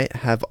think we might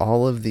have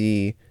all of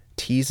the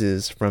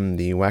teases from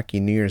the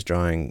Wacky New Year's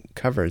drawing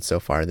covered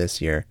so far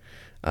this year.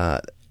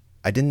 I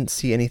didn't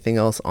see anything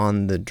else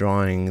on the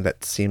drawing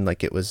that seemed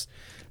like it was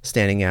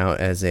standing out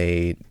as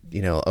a,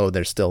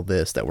 there's still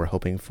this that we're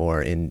hoping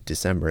for in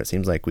December. It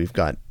seems like we've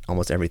got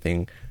almost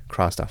everything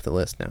crossed off the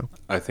list now.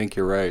 I think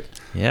you're right.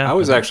 Yeah, I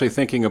was actually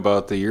thinking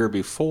about the year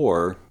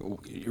before.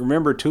 You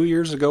remember 2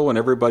 years ago when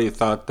everybody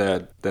thought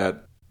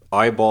that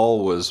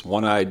eyeball was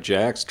One-Eyed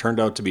Jack's, turned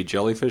out to be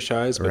Jellyfish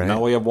Eyes, but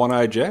now we have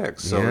One-Eyed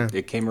Jack's, so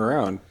it came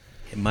around.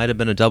 It might have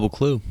been a double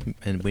clue,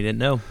 and we didn't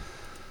know.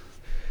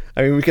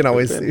 I mean, we can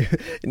always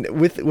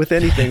with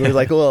anything. We're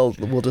like, well,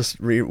 we'll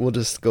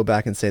just go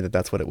back and say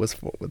that's what it was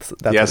for. That's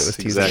what it was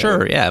teasing. Exactly.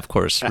 Sure, yeah, of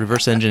course.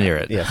 Reverse engineer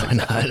it. Yes, why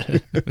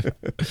not?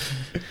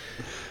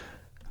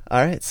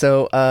 All right,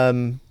 so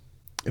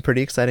a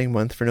pretty exciting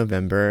month for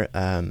November.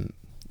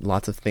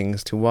 Lots of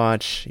things to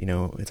watch.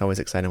 It's always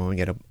exciting when we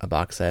get a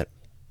box set.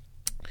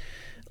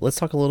 Let's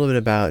talk a little bit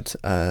about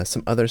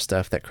some other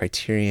stuff that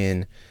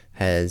Criterion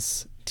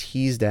has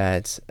teased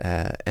at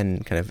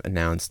and kind of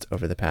announced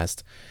over the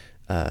past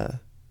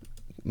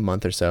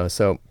month or so.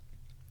 So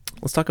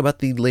let's talk about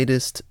the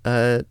latest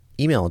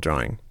email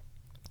drawing.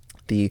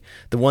 The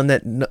one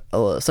that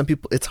some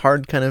people, it's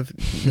hard, kind of,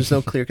 there's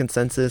no clear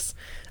consensus.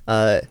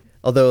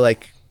 Although,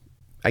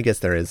 I guess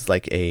there is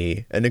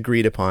an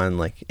agreed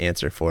upon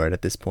answer for it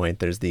at this point.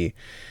 There's the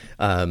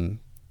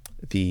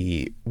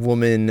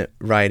woman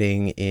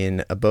riding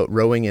in a boat,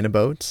 rowing in a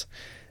boat,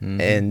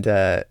 and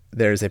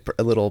there's a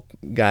little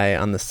guy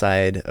on the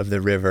side of the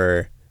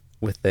river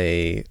with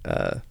a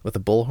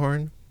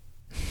bullhorn.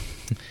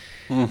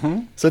 Mm-hmm.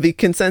 So the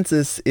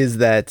consensus is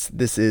that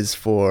this is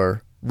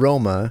for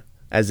Roma,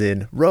 as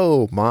in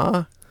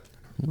Roma.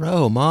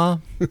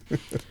 Roma.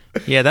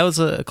 Yeah, that was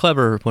a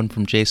clever one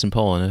from Jason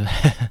Poland.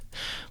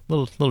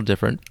 little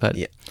different, but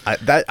yeah,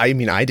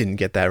 I didn't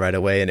get that right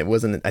away, and it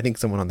wasn't. I think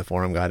someone on the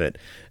forum got it,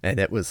 and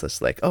it was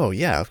just like, oh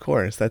yeah, of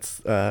course,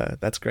 that's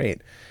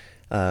great.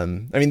 I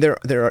mean, there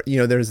are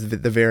there's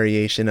the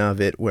variation of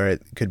it where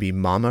it could be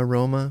Mama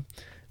Roma,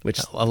 which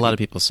a lot of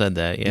people said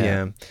that.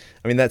 Yeah.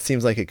 I mean, that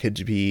seems like it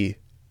could be,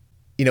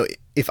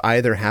 if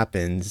either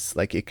happens,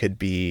 it could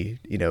be,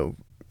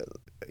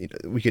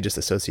 we could just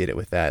associate it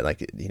with that,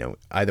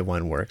 either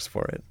one works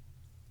for it.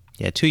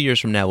 Yeah, 2 years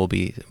from now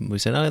we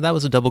say, oh, that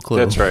was a double clue.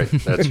 That's right.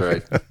 That's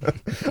right.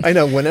 I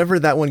know. Whenever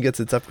that one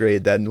gets its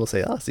upgrade, then we'll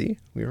say, oh, see,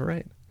 we were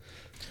right.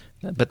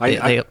 But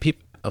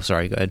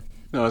sorry, go ahead.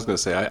 No, I was going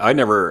to say I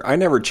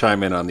never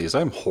chime in on these.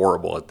 I'm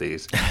horrible at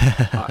these.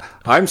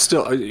 I'm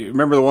still.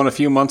 Remember the one a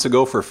few months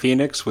ago for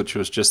Phoenix, which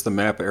was just the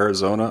map of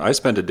Arizona. I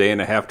spent a day and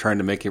a half trying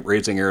to make it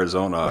Raising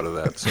Arizona out of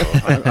that. So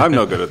I'm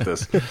no good at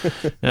this.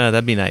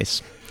 That'd be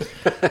nice.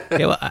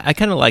 Yeah, well, I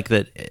kind of like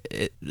that.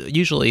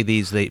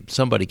 Usually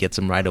somebody gets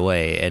them right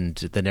away, and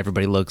then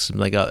everybody looks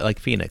like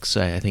Phoenix.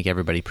 I think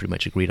everybody pretty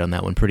much agreed on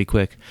that one pretty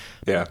quick.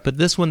 Yeah. But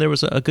this one, there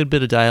was a good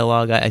bit of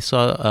dialogue. I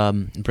saw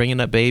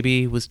Bringing Up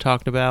Baby was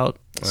talked about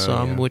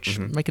some, which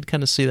I could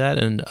kind of see that.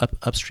 And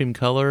Upstream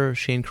Color,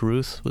 Shane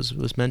Carruth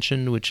was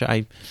mentioned, which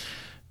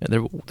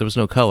there was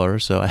no color,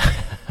 so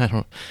I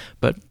don't.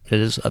 But it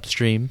is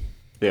Upstream.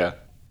 Yeah.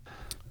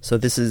 So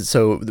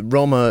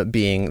Roma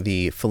being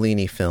the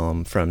Fellini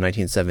film from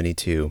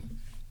 1972,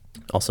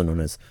 also known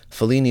as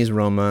Fellini's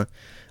Roma.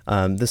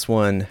 This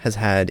one has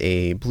had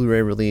a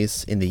Blu-ray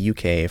release in the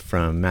UK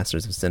from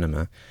Masters of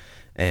Cinema,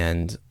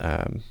 and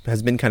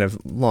has been kind of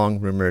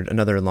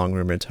another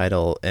long-rumored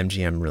title,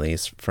 MGM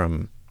release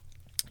from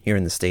here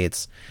in the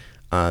States,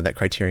 that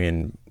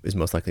Criterion is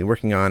most likely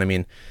working on. I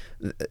mean,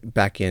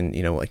 back in,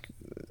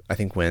 I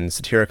think when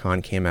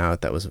Satyricon came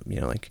out, that was,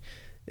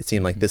 it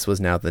seemed like this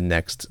was now the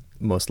next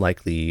most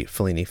likely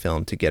Fellini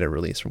film to get a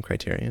release from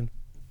Criterion.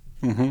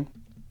 Mm-hmm.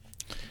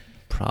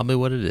 Probably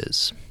what it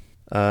is.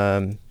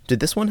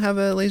 Did this one have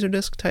a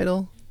Laserdisc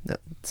title?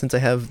 Since I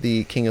have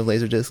the king of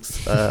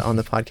Laserdiscs on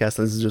the podcast,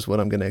 this is just what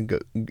I'm going to go.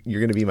 You're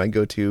going to be my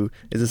go-to.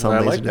 Is this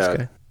on Laserdisc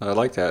guy? I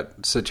like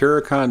that.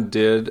 Satyricon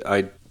did.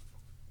 I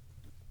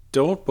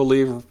don't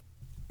believe...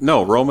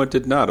 No, Roma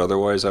did not.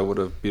 Otherwise, I would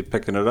have been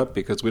picking it up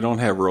because we don't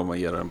have Roma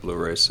yet on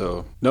Blu-ray.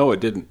 So, no, it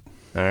didn't.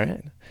 All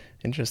right.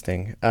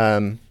 Interesting.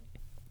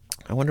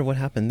 I wonder what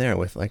happened there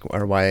with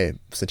or why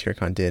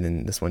Satyricon did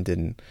and this one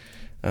didn't.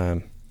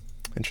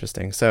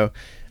 Interesting. So,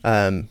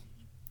 let's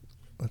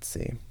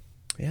see.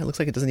 Yeah, it looks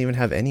like it doesn't even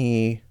have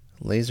any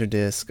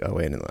Laserdisc. Oh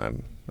wait, no,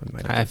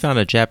 I found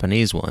a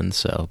Japanese one,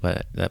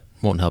 but that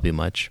won't help you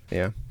much.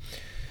 Yeah.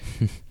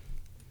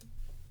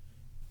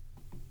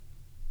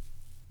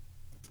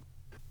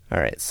 All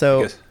right.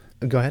 So,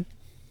 go ahead.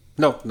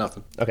 No,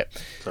 nothing. Okay.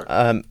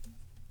 Sorry.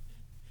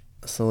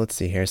 So let's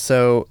see here.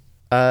 So,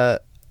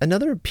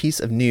 another piece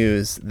of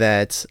news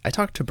that I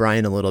talked to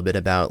Brian a little bit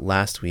about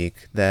last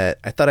week that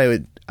I thought I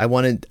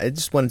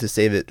just wanted to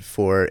save it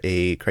for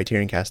a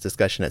Criterion Cast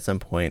discussion at some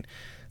point,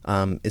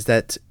 is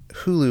that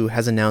Hulu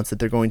has announced that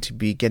they're going to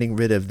be getting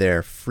rid of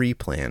their free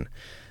plan.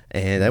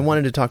 And I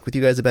wanted to talk with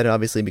you guys about it,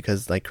 obviously,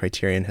 because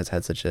Criterion has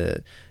had such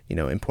a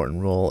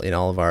important role in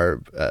all of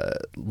our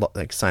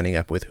signing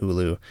up with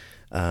Hulu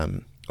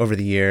over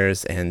the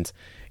years. And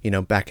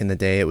back in the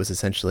day, it was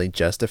essentially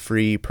just a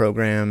free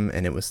program,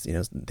 and it was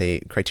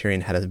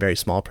Criterion had a very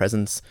small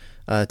presence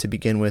to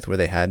begin with, where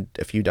they had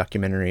a few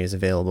documentaries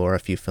available or a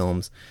few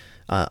films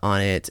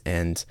on it.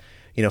 And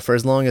for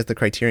as long as the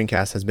Criterion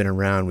Cast has been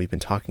around, we've been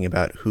talking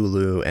about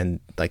Hulu and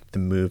the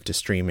move to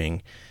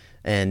streaming.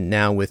 And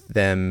now with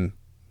them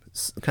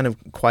kind of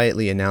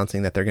quietly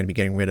announcing that they're going to be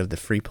getting rid of the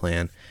free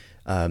plan,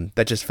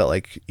 that just felt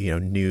like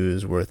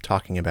news worth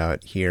talking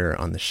about here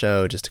on the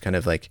show, just to kind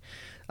of I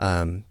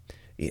don't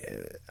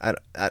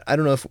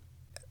know if,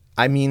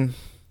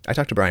 I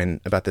talked to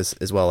Brian about this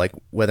as well,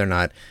 whether or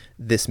not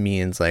this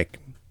means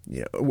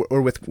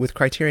or with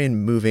Criterion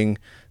moving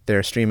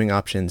their streaming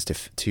options to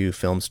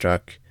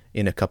Filmstruck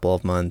in a couple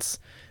of months,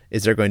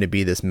 is there going to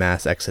be this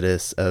mass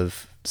exodus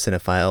of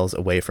cinephiles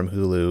away from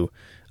Hulu,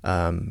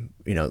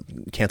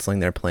 canceling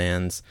their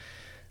plans?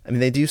 I mean,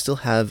 they do still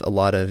have a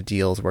lot of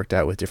deals worked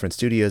out with different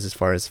studios as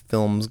far as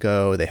films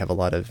go. They have a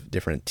lot of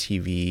different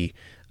TV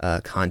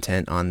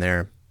content on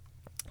there.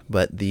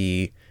 But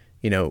the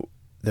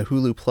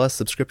Hulu Plus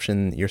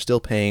subscription, you're still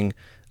paying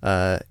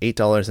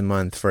 $8 a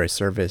month for a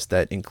service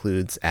that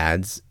includes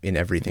ads in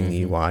everything that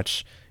you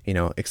watch,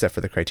 except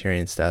for the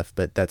Criterion stuff.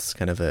 But that's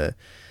kind of a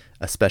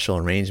special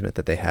arrangement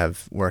that they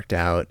have worked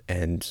out,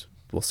 and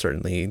will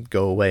certainly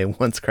go away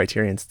once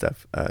Criterion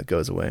stuff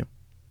goes away.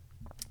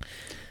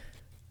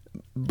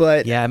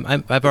 But yeah,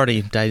 I've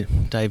already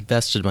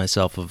divested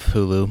myself of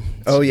Hulu.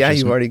 Oh yeah,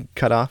 you've already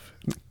cut off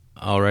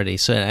already.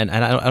 So and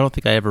I don't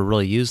think I ever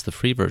really used the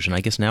free version.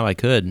 I guess now I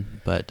could,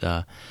 but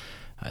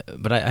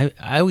I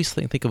always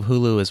think of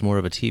Hulu as more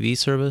of a TV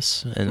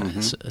service,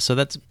 and so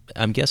that's,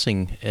 I'm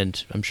guessing,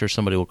 and I'm sure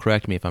somebody will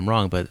correct me if I'm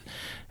wrong, but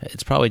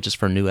it's probably just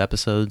for new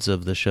episodes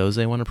of the shows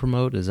they want to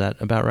promote. Is that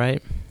about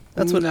right?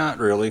 That's what. Not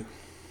really.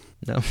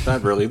 No,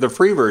 not really. The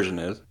free version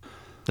is.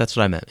 That's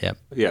what I meant. Yeah.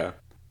 Yeah.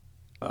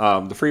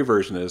 The free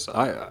version is.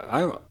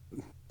 I'm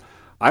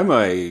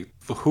a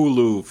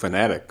Hulu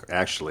fanatic.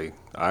 Actually,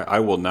 I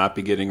will not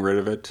be getting rid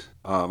of it.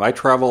 I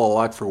travel a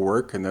lot for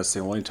work, and that's the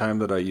only time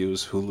that I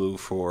use Hulu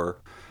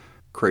for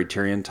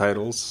Criterion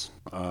titles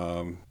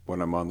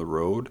when I'm on the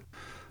road.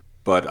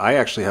 But I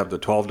actually have the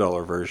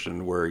 $12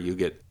 version where you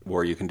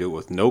can do it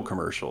with no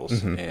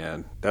commercials,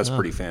 and that's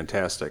pretty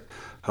fantastic.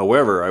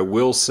 However, I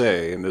will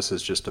say, and this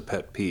is just a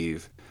pet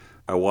peeve,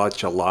 I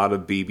watch a lot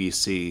of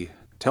BBC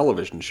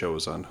television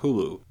shows on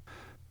Hulu,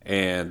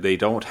 and they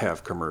don't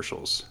have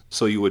commercials.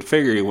 So you would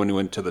figure when you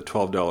went to the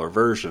 $12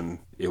 version,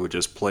 it would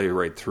just play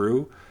right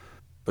through.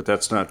 But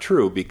that's not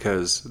true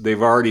because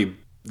they've already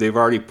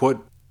put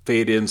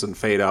fade-ins and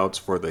fade-outs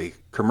for the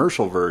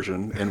commercial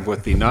version, and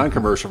with the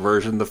non-commercial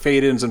version, the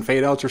fade-ins and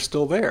fade-outs are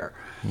still there,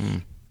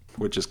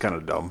 which is kind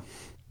of dumb.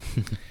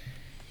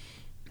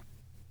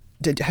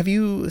 Have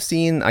you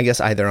seen, I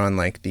guess, either on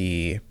like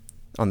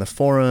on the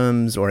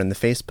forums or in the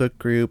Facebook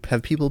group,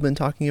 have people been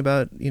talking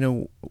about,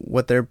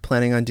 what they're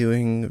planning on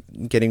doing,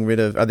 getting rid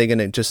of? Are they going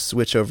to just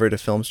switch over to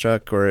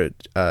Filmstruck, or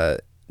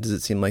does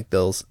it seem like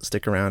they'll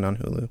stick around on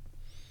Hulu?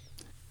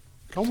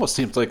 It almost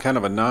seems like kind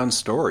of a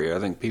non-story. I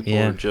think people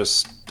are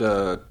just,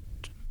 they're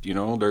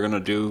going to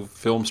do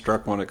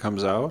Filmstruck when it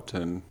comes out,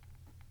 and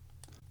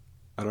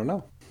I don't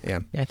know.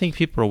 Yeah, I think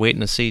people are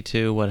waiting to see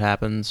too what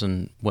happens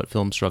and what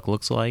Filmstruck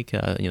looks like.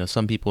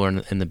 Some people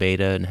are in the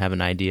beta and have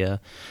an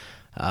idea,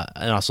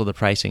 and also the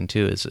pricing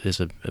too is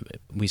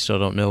we still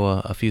don't know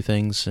a few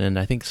things. And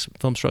I think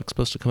Filmstruck's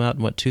supposed to come out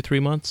in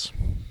 2-3 months.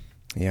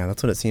 Yeah,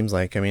 that's what it seems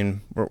like. I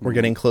mean, we're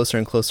getting closer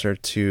and closer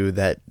to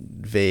that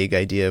vague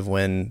idea of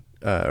when,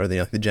 or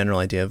the general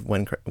idea of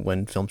when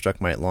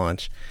Filmstruck might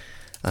launch.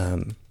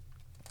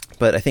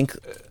 But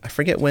I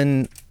forget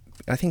when.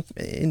 I think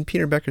in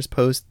Peter Becker's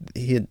post,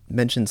 he had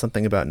mentioned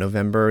something about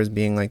November as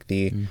being like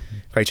the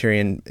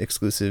Criterion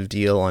exclusive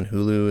deal on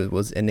Hulu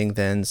was ending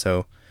then.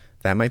 So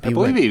that might be. I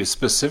believe he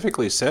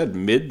specifically said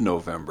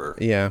mid-November.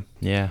 Yeah.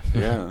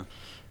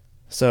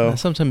 So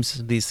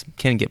sometimes these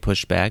can get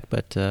pushed back,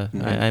 but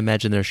I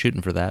imagine they're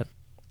shooting for that.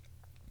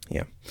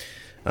 Yeah.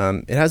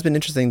 It has been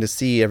interesting to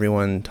see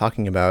everyone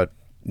talking about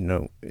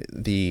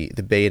the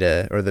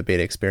beta or the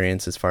beta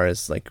experience as far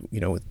as like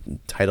with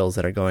titles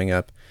that are going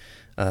up.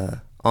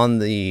 On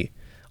the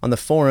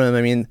forum,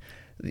 I mean,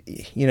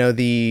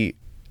 the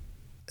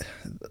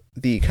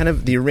kind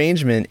of the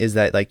arrangement is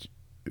that like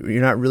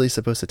you're not really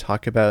supposed to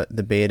talk about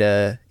the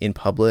beta in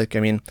public. I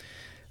mean,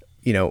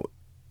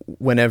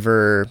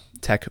 whenever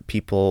tech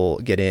people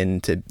get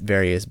into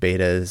various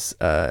betas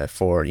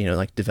for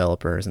like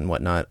developers and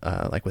whatnot,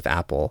 like with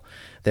Apple,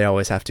 they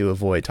always have to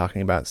avoid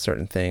talking about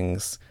certain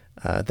things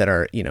that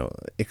are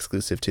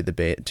exclusive to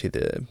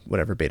the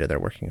whatever beta they're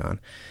working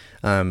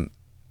on.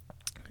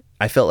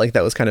 I felt like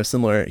that was kind of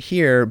similar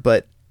here,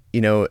 but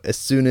as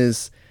soon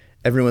as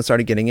everyone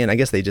started getting in, I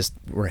guess they just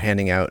were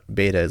handing out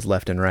betas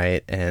left and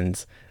right,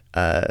 and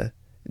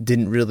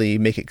didn't really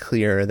make it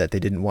clear that they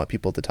didn't want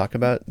people to talk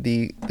about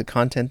the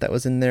content that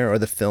was in there or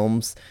the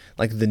films,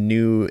 like the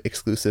new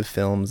exclusive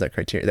films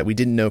that we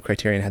didn't know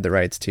Criterion had the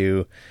rights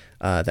to,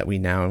 that we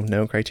now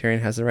know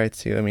Criterion has the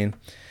rights to. I mean,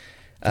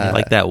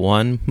 like that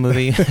one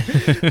movie,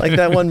 like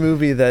that one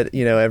movie that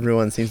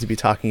everyone seems to be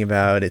talking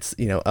about. It's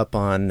up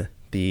on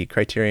the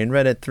Criterion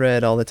Reddit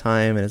thread all the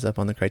time, and it's up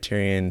on the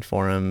Criterion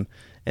forum,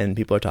 and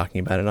people are talking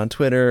about it on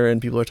Twitter,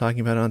 and people are talking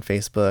about it on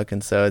Facebook,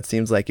 and so it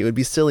seems like it would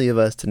be silly of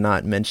us to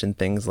not mention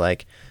things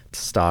like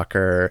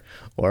Stalker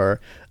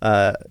or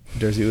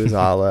Derzu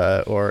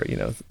Uzala or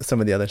some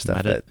of the other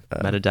stuff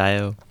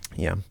Metadayo.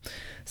 Yeah.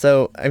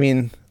 So I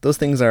mean, those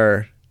things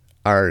are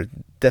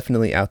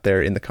definitely out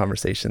there in the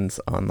conversations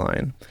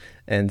online,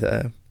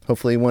 and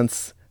hopefully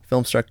once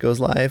Filmstruck goes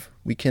live,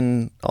 we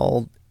can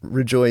all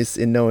rejoice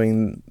in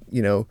knowing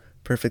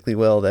perfectly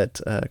well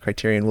that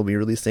Criterion will be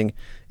releasing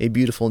a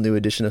beautiful new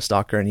edition of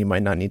Stalker, and you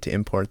might not need to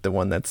import the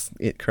one that's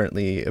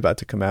currently about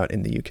to come out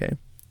in the UK.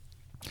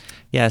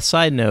 Yeah,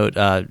 side note,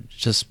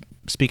 just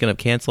speaking of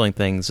canceling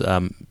things,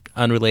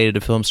 unrelated to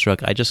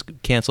Filmstruck, I just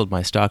canceled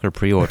my Stalker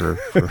pre-order,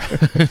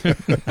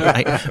 but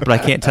I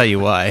can't tell you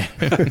why.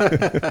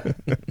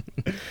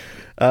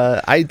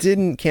 I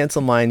didn't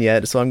cancel mine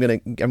yet, so I'm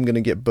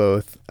gonna get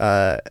both.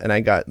 And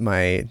I got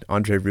my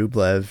Andrei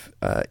Rublev,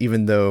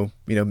 even though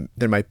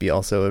there might be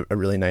also a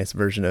really nice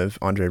version of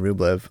Andrei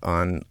Rublev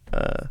on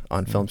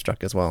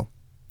Filmstruck as well.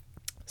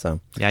 So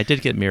yeah, I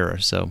did get Mirror,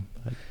 so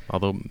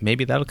although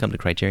maybe that'll come to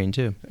Criterion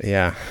too.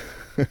 Yeah.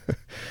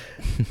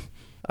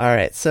 All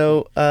right,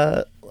 so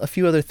a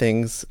few other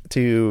things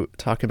to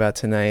talk about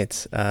tonight.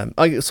 So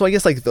I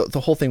guess like the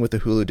whole thing with the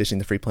Hulu ditching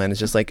the free plan is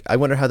just like, I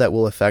wonder how that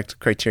will affect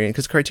Criterion,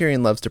 because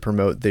Criterion loves to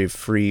promote the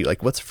free,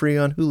 like what's free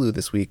on Hulu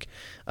this week.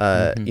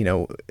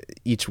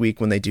 Each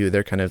week when they do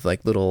their kind of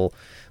like little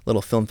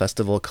film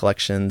festival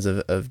collections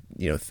of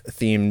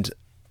themed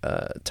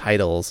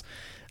titles.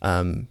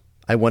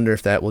 I wonder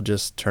if that will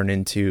just turn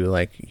into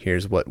like,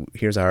 here's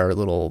our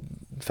little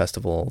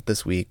festival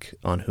this week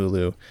on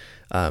Hulu,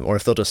 or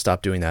if they'll just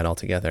stop doing that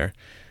altogether.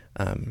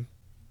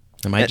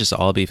 It might just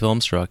all be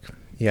Filmstruck.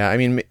 Yeah, I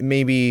mean,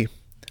 maybe.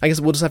 I guess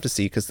we'll just have to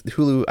see, because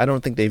Hulu, I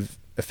don't think they've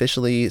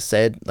officially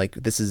said like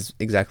this is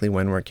exactly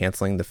when we're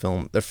canceling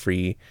the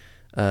free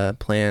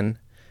plan,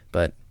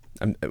 but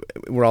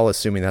we're all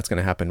assuming that's going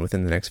to happen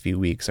within the next few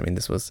weeks. I mean,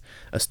 this was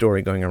a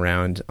story going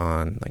around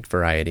on like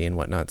Variety and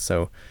whatnot,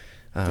 so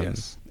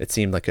yes. It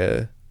seemed like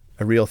a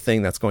real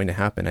thing that's going to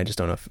happen. I just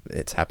don't know if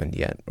it's happened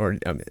yet, or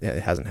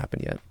it hasn't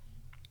happened yet.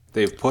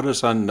 They've put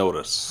us on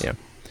notice. Yeah.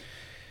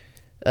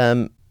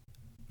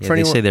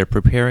 They say they're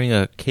preparing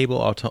a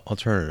cable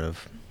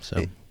alternative.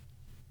 So,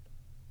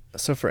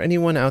 So for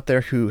anyone out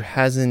there who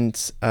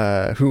hasn't,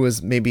 who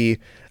was maybe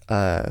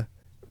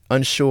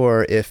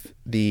unsure if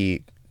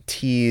the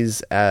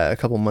tease a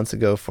couple months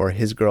ago for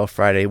His Girl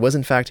Friday was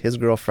in fact His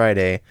Girl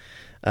Friday,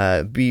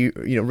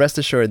 rest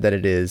assured that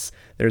it is.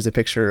 There's a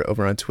picture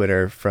over on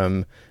Twitter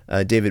from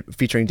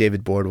featuring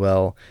David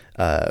Bordwell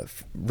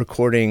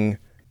recording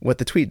what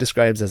the tweet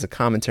describes as a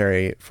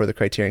commentary for the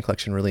Criterion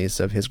Collection release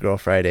of His Girl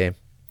Friday,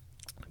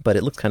 but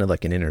it looks kind of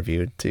like an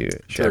interview to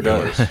Sure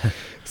does.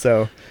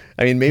 So,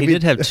 I mean, maybe he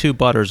did have 2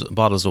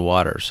 bottles of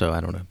water, so I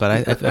don't know.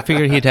 But I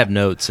figured he'd have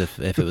notes if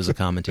it was a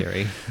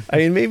commentary. I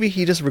mean, maybe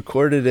he just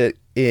recorded it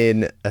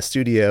in a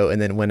studio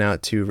and then went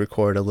out to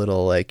record a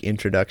little like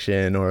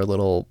introduction or a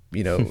little,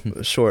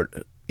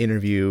 short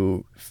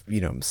interview,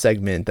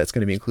 segment that's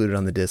going to be included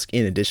on the disc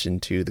in addition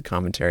to the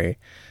commentary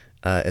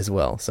as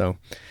well. So,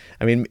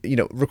 I mean,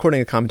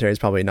 recording a commentary is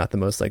probably not the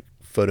most like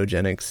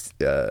photogenic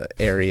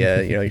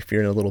area. If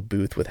you're in a little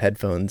booth with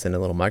headphones and a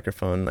little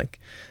microphone, like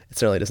it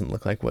certainly doesn't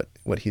look like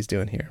what he's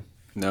doing here.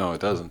 No,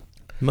 it doesn't.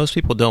 Most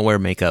people don't wear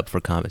makeup for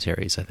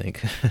commentaries, I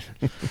think.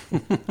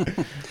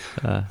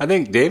 I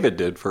think David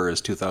did for his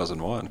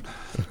 2001.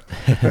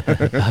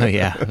 Oh,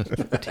 yeah.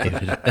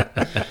 David.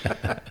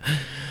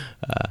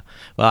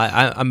 Well,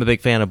 I'm a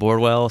big fan of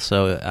Bordwell,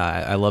 so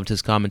I loved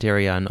his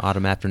commentary on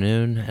Autumn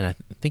Afternoon, and I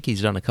think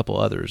he's done a couple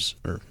others.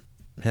 Or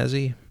has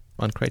he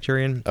on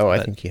Criterion? Oh,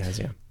 I think he has,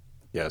 yeah.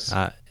 Yes.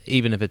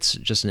 Even if it's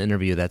just an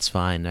interview, that's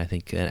fine, I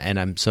think. And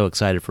I'm so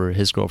excited for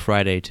His Girl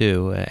Friday,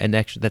 too. And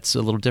actually, that's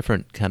a little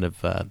different kind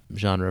of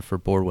genre for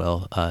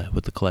Bordwell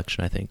with the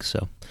collection, I think.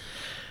 So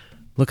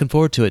looking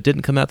forward to it.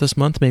 Didn't come out this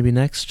month, maybe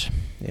next.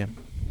 Yeah.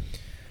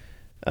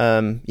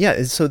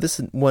 So this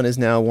one is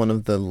now one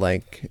of the,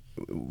 like,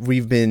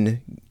 we've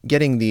been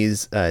getting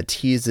these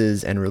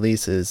teases and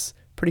releases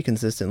pretty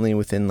consistently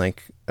within,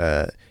 like,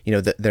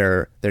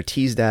 they're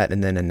teased at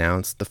and then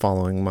announced the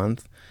following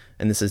month.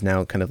 And this is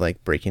now kind of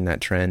like breaking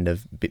that trend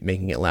of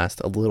making it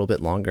last a little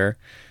bit longer,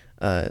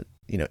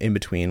 in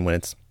between when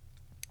it's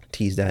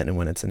teased at and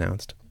when it's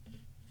announced.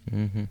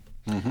 Mm-hmm.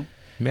 Mm-hmm.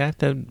 Yeah,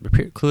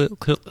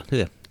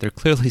 they're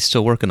clearly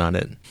still working on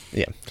it.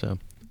 Yeah. So,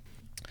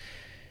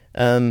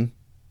 a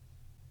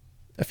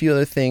few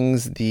other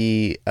things.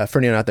 For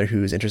anyone out there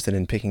who's interested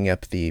in picking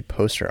up the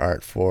poster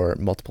art for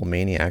Multiple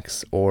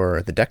Maniacs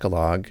or the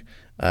Decalogue,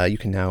 you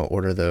can now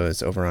order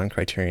those over on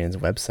Criterion's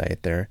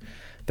website. They're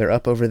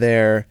up over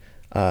there.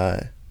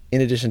 In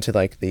addition to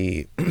like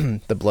the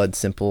the Blood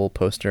Simple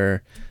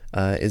poster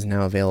is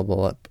now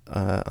available up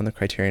on the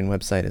Criterion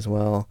website as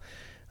well,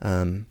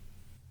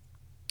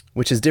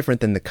 which is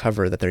different than the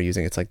cover that they're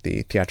using. It's like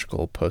the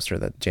theatrical poster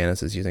that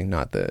Janus is using,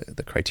 not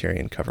the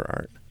Criterion cover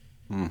art.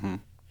 Mm-hmm.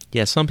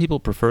 Yeah, some people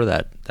prefer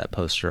that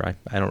poster.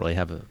 I don't really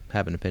have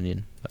an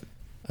opinion.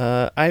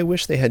 But. I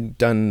wish they had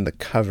done the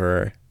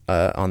cover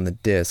on the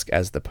disc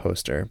as the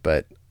poster,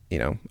 but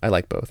I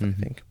like both. Mm-hmm.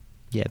 I think.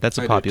 Yeah, that's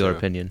a popular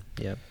opinion.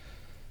 Yeah.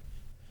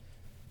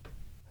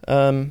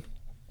 So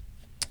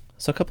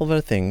a couple of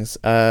other things.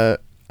 I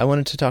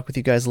wanted to talk with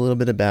you guys a little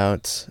bit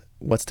about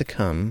what's to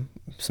come.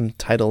 Some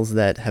titles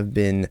that have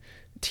been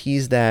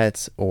teased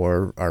at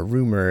or are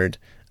rumored,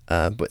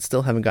 but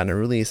still haven't gotten a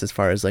release. As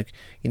far as like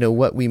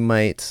what we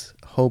might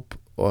hope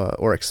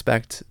or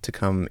expect to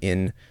come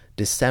in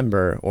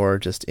December or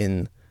just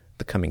in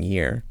the coming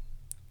year.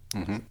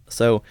 Mm-hmm.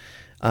 So.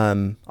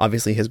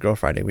 Obviously His Girl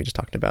Friday we just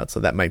talked about,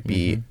 so that might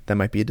be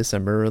a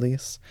December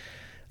release.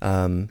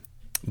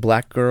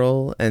 Black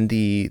Girl and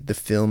the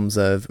films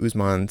of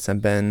Ousmane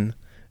Sembène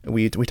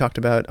we talked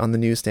about on the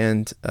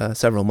newsstand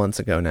several months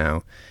ago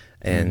now,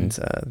 and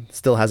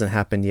still hasn't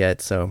happened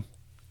yet. So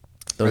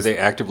are they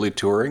actively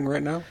touring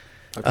right now?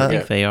 I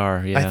think they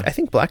are. Yeah, I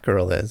think Black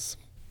Girl is.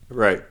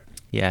 Right.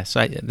 Yeah,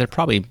 so they're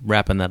probably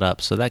wrapping that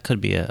up, so that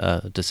could be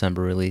a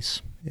December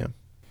release. Yeah.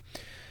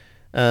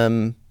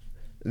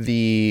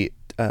 The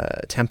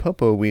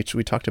Tampopo, which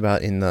we talked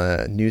about in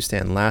the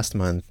newsstand last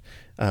month,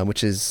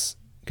 which is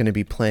going to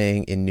be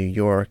playing in New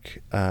York,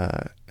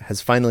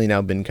 has finally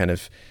now been kind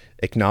of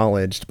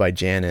acknowledged by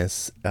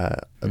Janus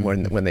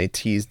when they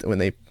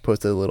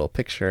posted a little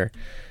picture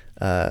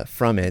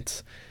from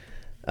it.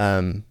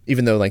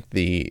 Even though like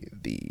the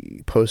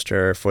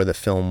poster for the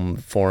film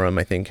forum,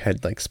 I think,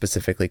 had like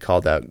specifically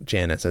called out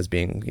Janus as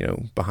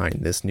being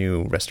behind this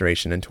new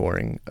restoration and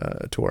touring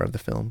tour of the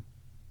film.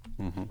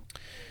 Mm-hmm.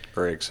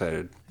 Very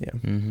excited. Yeah.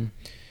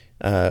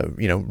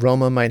 Mm-hmm.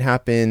 Roma might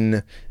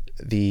happen.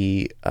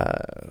 The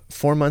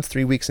 4 months,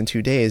 3 weeks, and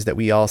 2 days that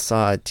we all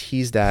saw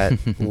teased at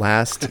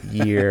last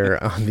year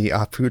on the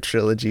Apu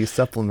Trilogy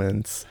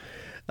supplements,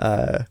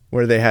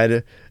 where they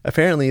had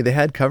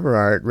cover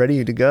art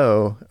ready to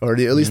go, or at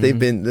least they've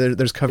been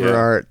there's cover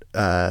art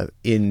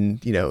in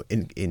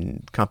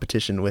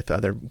competition with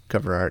other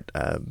cover art,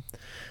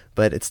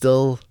 but it's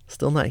still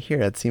not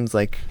here. It seems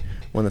like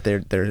one that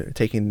they're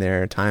taking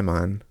their time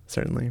on.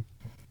 Certainly,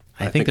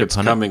 I think they're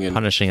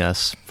punishing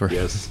us for.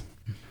 Yes,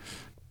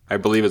 I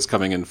believe it's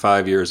coming in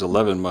 5 years,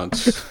 11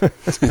 months,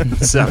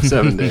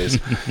 7 days.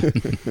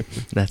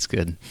 That's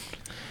good.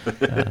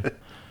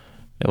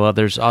 Well,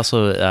 there's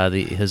also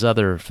his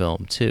other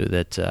film too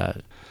that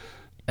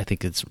I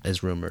think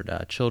is rumored,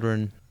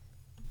 Children.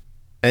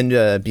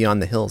 And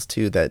Beyond the Hills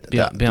too.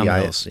 Beyond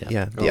the Hills,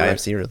 yeah. The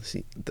IFC release.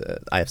 The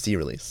IFC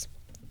release.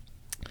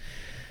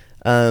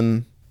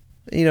 Some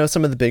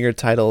of the bigger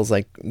titles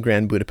like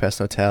Grand Budapest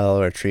Hotel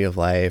or Tree of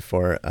Life,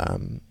 or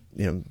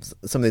some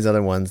of these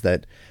other ones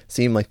that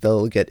seem like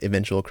they'll get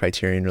eventual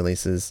Criterion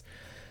releases.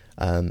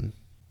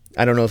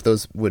 I don't know if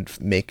those would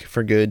make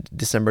for good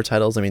December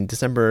titles. I mean,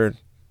 December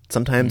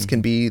sometimes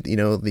can be,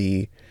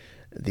 the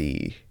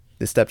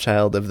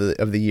stepchild of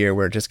the year,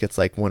 where it just gets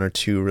like one or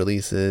two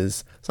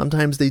releases.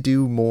 Sometimes they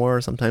do more.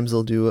 Sometimes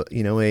they'll do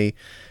a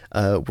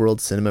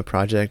World Cinema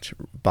Project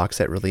box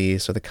set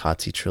release, or the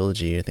Kotze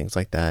trilogy, or things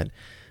like that.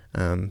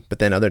 But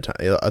then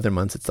other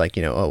months it's like,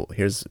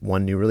 here's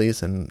one new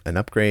release and an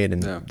upgrade,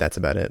 and that's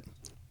about it.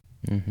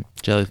 Mm-hmm.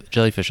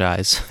 Jellyfish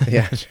Eyes.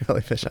 Yeah,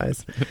 Jellyfish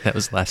Eyes. That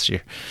was last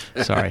year.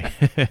 Sorry.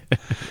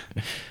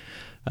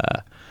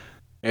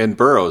 And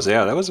Burroughs,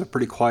 that was a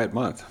pretty quiet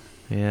month.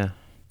 Yeah.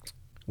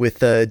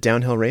 With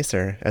Downhill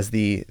Racer as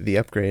the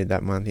upgrade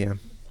that month, yeah.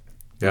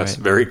 Yes,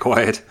 right. Very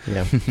quiet.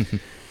 Yeah.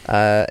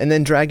 And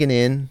then Dragon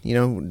Inn,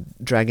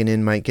 Dragon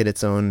Inn might get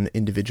its own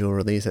individual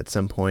release at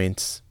some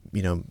point.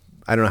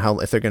 I don't know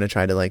if they're going to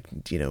try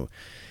to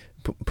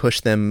push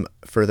them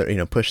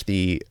further, push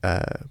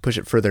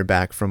it further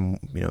back from,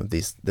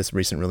 this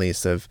recent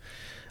release of,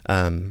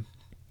 the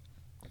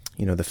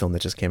film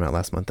that just came out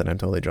last month that I'm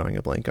totally drawing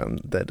a blank on,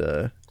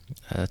 that,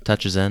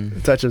 Touch of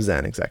Zen. Touch of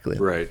Zen, exactly.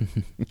 Right.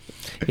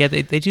 Yeah,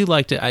 they do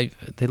like to.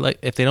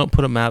 If they don't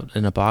put them out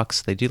in a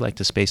box, they do like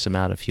to space them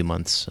out a few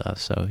months.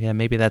 So yeah,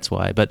 maybe that's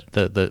why. But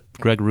the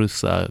Greg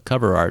Ruth's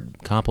cover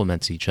art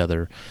complements each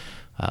other.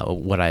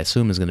 What I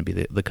assume is going to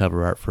be the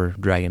cover art for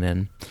Dragon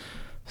Inn.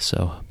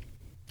 So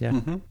yeah.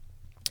 Mm-hmm.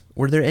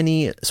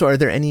 Are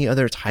there any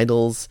other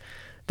titles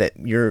that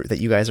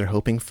you guys are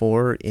hoping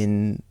for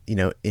in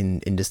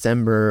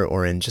December,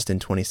 or in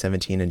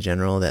 2017 in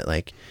general, that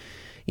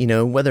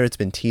whether it's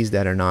been teased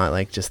at or not,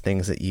 like just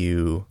things that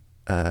you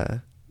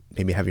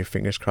maybe have your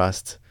fingers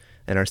crossed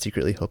and are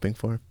secretly hoping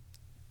for?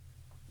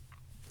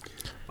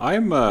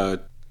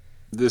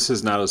 This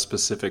is not a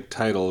specific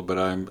title, but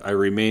I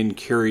remain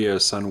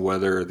curious on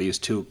whether these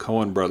two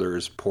Coen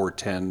brothers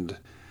portend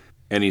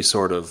any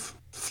sort of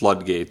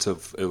floodgates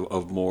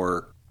of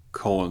more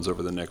Coens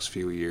over the next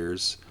few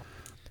years.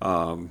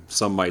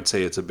 Some might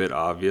say it's a bit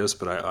obvious,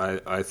 but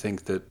I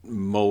think that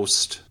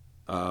most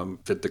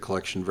fit the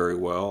collection very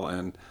well,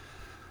 and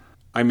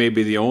I may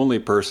be the only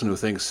person who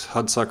thinks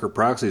Hudsucker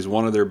Proxy is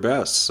one of their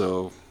best.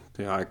 So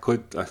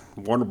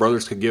Warner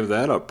Brothers could give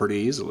that up pretty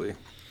easily.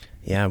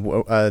 Yeah,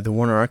 the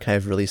Warner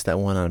Archive released that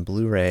one on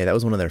Blu-ray. That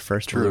was one of their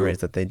first Blu-rays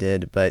that they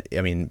did. But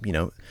I mean,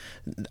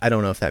 I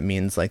don't know if that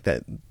means like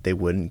that they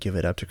wouldn't give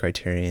it up to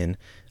Criterion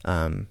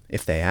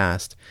if they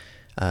asked.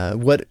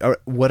 What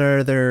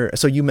are their?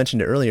 So you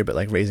mentioned it earlier, but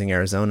like Raising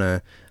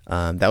Arizona,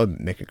 that would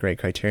make a great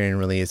Criterion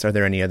release. Are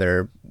there any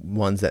other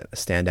ones that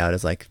stand out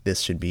as like this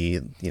should be?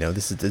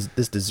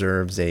 This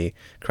deserves a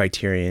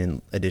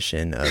Criterion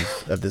edition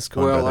of this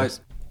Coen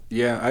Brothers.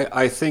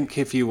 I think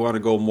if you want to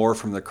go more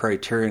from the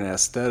Criterion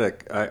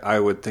aesthetic, I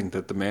would think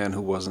that The Man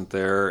Who Wasn't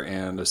There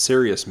and A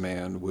Serious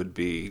Man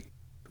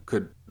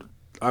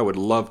I would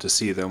love to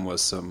see them with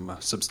some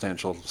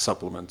substantial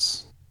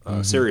supplements.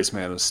 Serious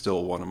Man is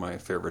still one of my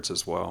favorites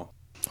as well.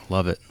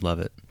 Love it.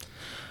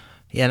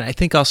 Yeah, and I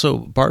think also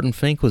Barton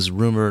Fink was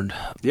rumored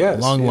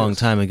long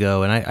time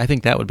ago, and I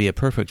think that would be a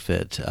perfect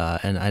fit.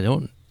 And I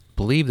don't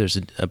believe there's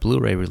a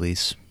Blu-ray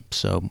release,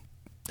 so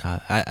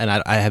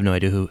I have no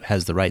idea who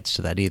has the rights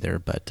to that either.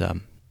 But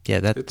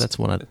that's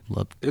one I'd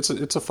love. It's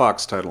a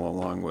Fox title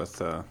along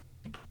with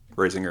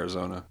Raising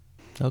Arizona.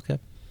 Okay,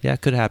 yeah,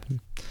 it could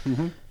happen.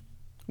 Mm-hmm.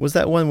 Was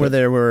that one where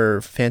there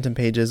were phantom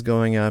pages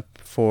going up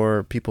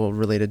for people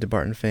related to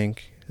Barton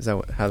Fink? Is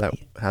that how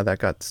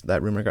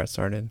that rumor got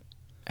started?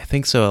 I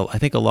think so. I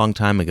think a long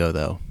time ago,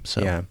 though.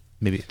 So yeah,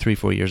 maybe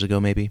 3-4 years ago,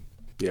 maybe.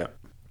 Yeah.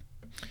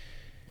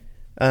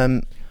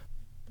 Aaron,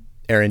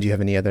 do you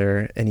have any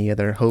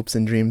other hopes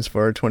and dreams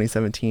for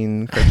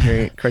 2017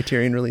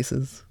 Criterion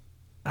releases?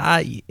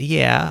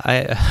 Yeah,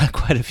 I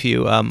quite a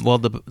few. Well,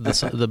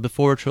 the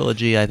Before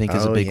trilogy I think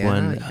is a big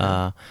one.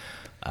 Yeah.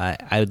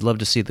 I would love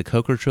to see the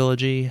Coker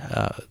trilogy,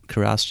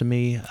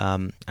 Curiosity.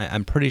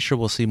 I'm pretty sure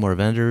we'll see more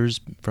vendors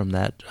from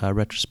that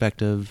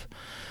retrospective.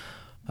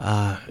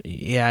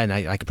 And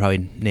I could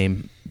probably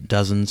name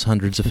dozens,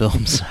 hundreds of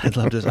films. I'd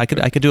love to. I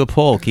could do a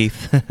poll,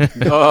 Keith.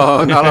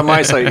 Oh, not on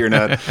my site, you're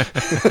not.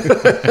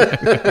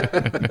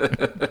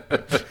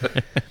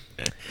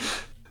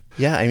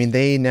 Yeah, I mean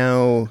they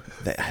now.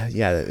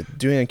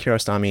 Doing a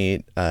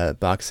Kiarostami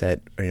box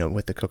set,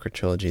 with the Coker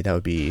trilogy,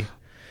 that'd be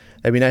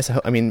nice.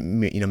 I mean,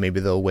 maybe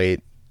they'll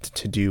wait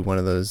to do one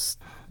of those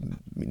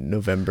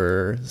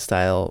November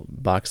style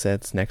box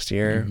sets next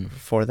year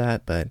for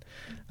that. But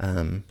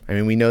I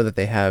mean, we know that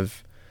they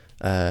have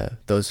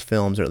those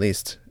films, or at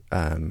least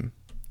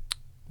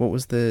what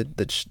was the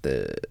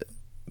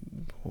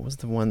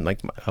one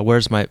like?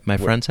 Where's my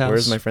friend's house?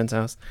 Where's my friend's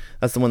house?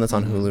 That's the one that's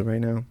on Hulu right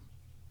now.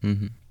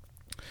 Mm-hmm.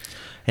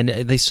 And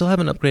they still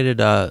haven't upgraded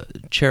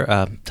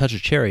Touch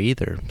of Cherry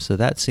either, so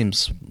that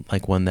seems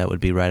like one that would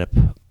be right up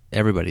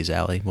everybody's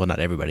alley. Well, not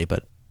everybody,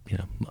 but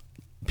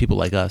people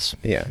like us.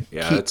 Yeah.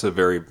 Yeah, it's a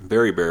very,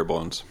 very bare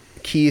bones.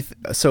 Keith,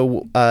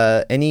 so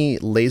any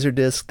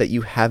Laserdisc that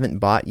you haven't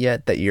bought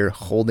yet that you're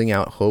holding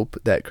out hope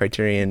that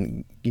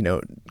Criterion,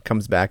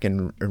 comes back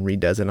and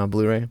redoes it on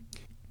Blu-ray?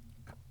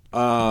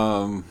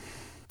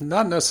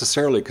 Not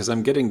necessarily, because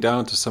I'm getting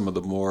down to some of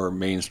the more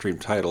mainstream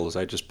titles.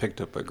 I just picked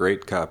up a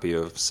great copy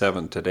of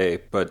Seven today,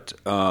 but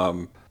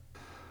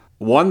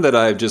one that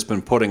I've just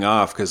been putting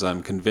off because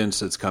I'm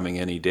convinced it's coming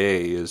any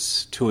day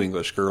is Two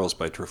English Girls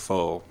by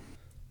Truffaut.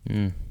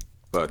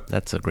 But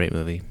that's a great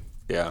movie.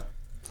 Yeah.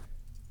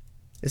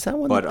 Is that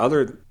one? But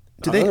other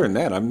than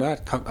that, I'm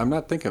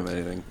not thinking of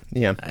anything.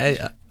 Yeah.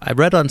 I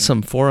read on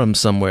some forum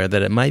somewhere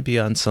that it might be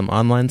on some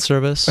online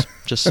service.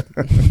 Just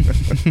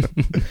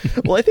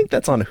well, I think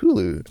that's on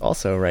Hulu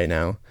also right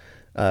now.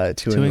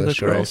 Two English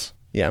Girls.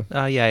 Yeah.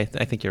 Yeah,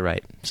 I think you're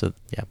right. So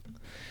yeah.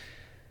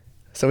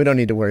 So we don't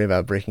need to worry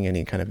about breaking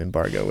any kind of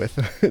embargo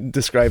with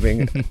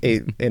describing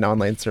an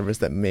online service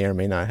that may or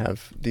may not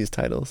have these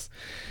titles.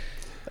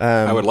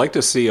 I would like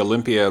to see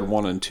Olympiad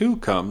 1 and 2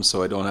 come,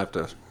 so I don't have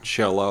to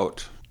shell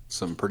out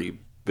some pretty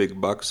big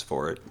bucks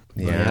for it.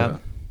 Yeah.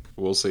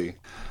 We'll see.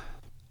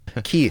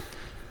 Keith,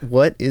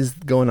 what is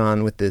going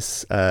on with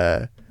this?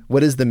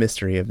 What is the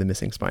mystery of the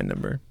missing spine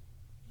number?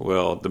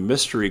 Well, the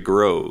mystery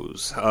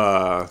grows.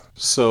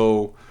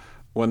 So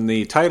when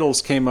the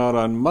titles came out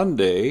on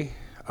Monday,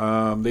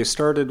 they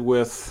started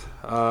with,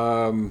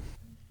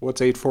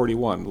 what's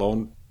 841?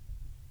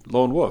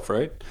 Lone Wolf,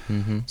 right?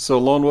 Mm-hmm. So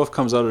Lone Wolf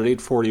comes out at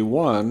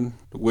 841,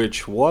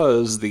 which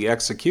was The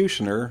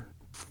Executioner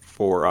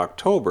for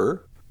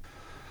October.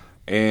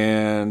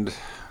 And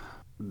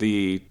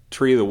the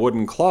Tree of the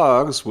Wooden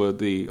Clogs with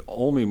the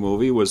Olmi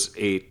movie was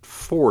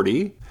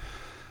 840.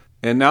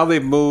 And now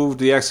they've moved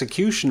The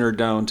Executioner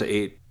down to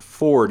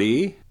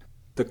 840.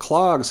 The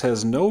Clogs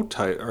has no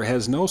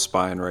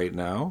spine right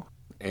now,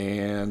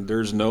 and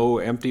there's no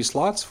empty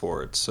slots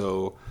for it.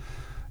 So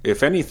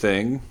if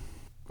anything,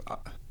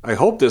 I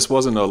hope this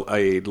wasn't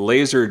a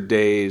Laser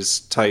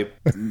Days type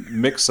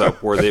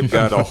mix-up where they've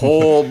got a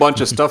whole bunch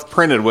of stuff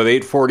printed with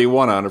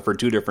 841 on it for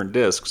two different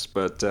discs.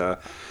 But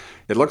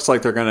it looks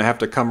like they're going to have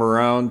to come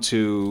around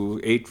to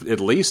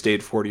at least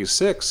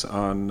 846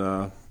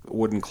 on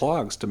Wooden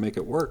Clogs to make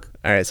it work.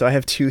 All right, so I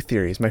have two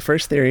theories. My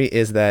first theory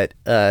is that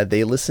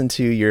they listened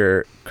to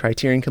your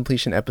Criterion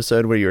Completion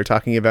episode where you were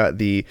talking about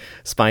the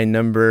spine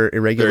number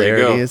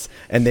irregularities,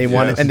 and they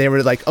wanted, and they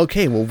were like,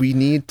 okay, well, we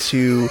need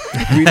to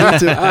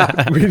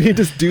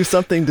do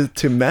something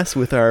to mess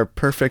with our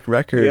perfect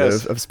record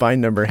of spine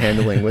number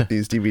handling with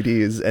these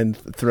DVDs and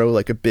throw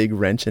like a big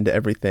wrench into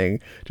everything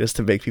just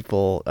to make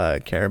people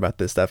care about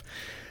this stuff.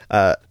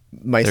 I'd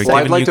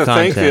like to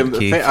thank them.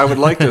 I would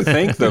like to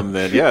thank them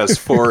then, yes,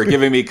 for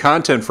giving me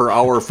content for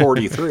hour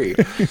 43.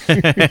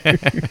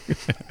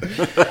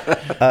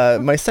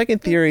 My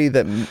second theory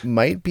that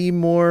might be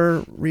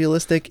more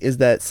realistic is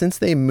that since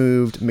they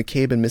moved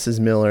McCabe and Mrs.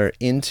 Miller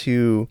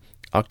into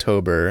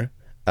October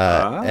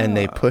and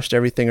they pushed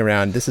everything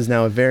around, this is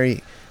now a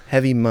very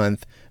heavy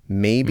month.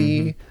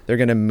 Maybe they're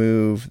going to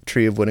move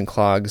Tree of Wooden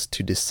Clogs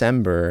to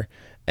December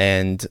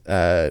and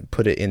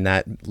put it in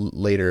that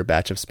later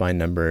batch of spine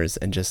numbers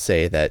and just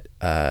say that,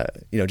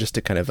 just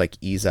to kind of like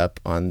ease up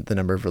on the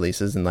number of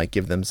releases and like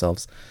give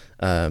themselves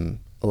a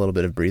little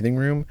bit of breathing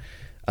room.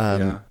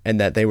 And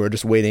that they were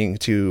just waiting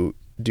to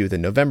do the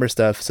November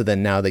stuff. So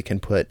then now they can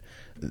put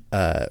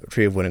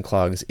Tree of Wooden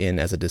Clogs in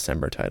as a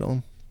December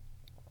title.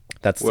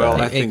 I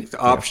think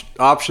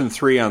option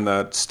 3 on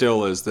that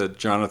still is that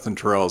Jonathan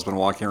Terrell has been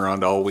walking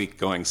around all week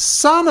going,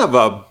 son of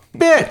a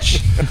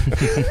bitch.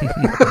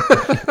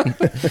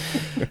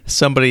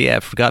 Somebody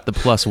forgot the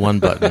 +1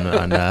 button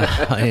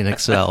in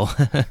Excel.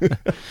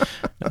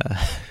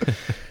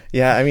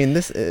 Yeah, I mean,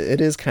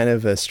 it is kind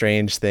of a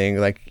strange thing.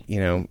 Like,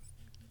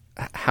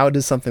 how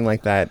does something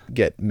like that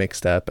get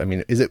mixed up? I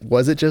mean,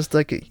 was it just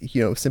like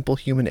simple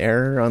human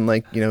error on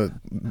like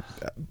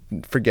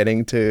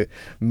forgetting to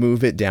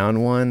move it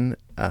down one?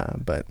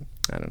 But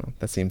I don't know.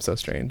 That seems so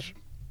strange.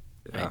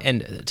 Yeah.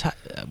 And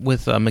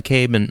with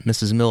McCabe and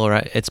Mrs.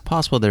 Miller, it's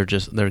possible they're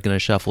going to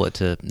shuffle it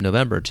to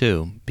November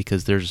too,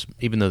 because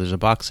even though there's a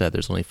box set,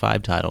 there's only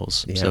 5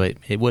 titles, so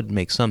it would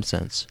make some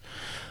sense.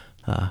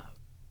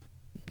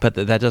 But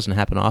that doesn't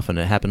happen often.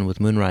 It happened with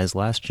Moonrise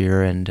last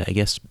year, and I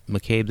guess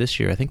McCabe this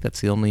year. I think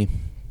that's the only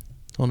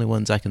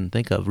ones I can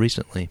think of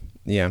recently.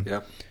 Yeah.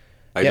 Yep.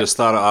 I just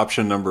thought of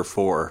option number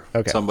 4.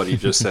 Okay. Somebody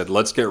just said,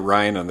 let's get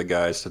Ryan and the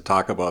guys to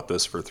talk about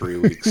this for 3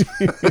 weeks.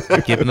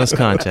 Giving us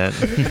content.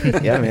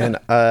 Yeah,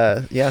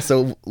 man.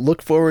 So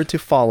look forward to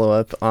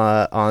follow-up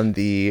on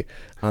the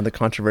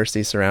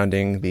controversy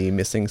surrounding the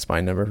missing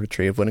spine number for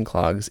Tree of Wooden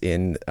Clogs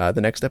in the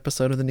next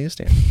episode of The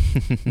Newsstand.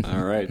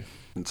 All right.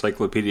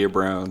 Encyclopedia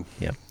Brown.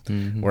 Yeah,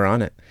 We're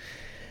on it.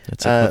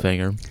 That's a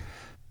cliffhanger.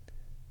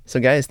 So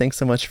guys, thanks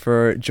so much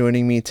for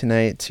joining me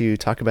tonight to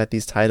talk about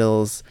these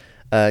titles.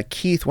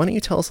 Keith, why don't you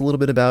tell us a little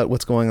bit about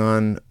what's going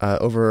on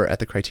over at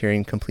the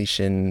Criterion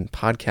Completion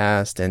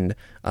podcast, and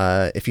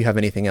if you have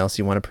anything else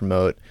you want to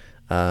promote,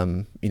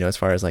 as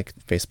far as like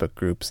Facebook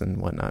groups and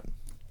whatnot.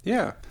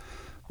 Yeah.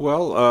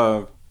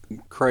 Well,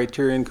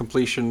 Criterion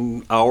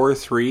Completion Hour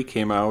 3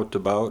 came out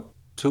about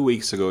 2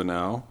 weeks ago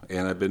now,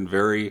 and I've been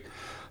very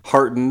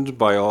heartened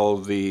by all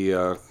of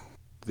the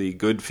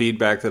good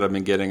feedback that I've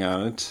been getting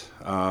on it.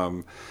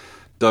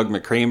 Doug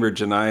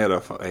McCambridge and I had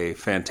a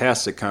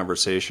fantastic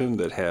conversation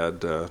that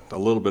had a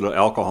little bit of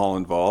alcohol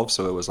involved,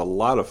 so it was a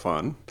lot of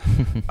fun.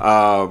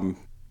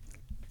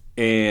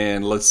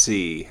 And let's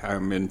see,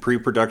 I'm in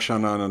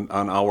pre-production on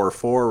Hour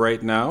 4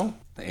 right now,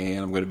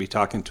 and I'm going to be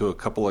talking to a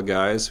couple of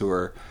guys who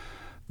are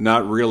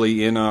not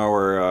really in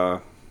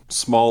our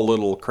small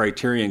little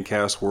Criterion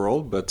Cast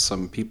world, but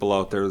some people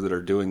out there that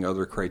are doing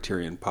other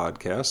Criterion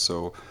podcasts,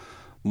 so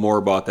more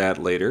about that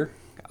later.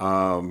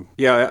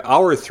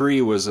 Hour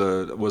 3 was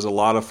a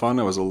lot of fun.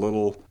 I was a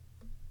little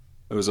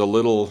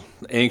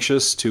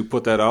anxious to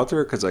put that out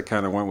there because I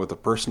kind of went with a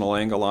personal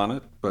angle on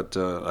it, but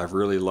I've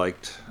really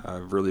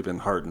been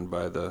heartened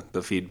by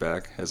the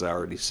feedback, as I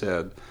already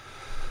said.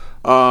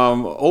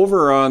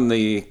 Over on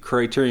the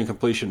Criterion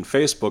Completion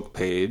Facebook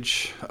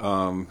page,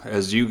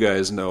 as you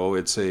guys know,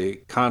 it's a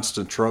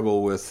constant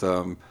struggle with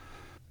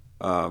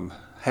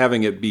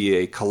having it be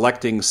a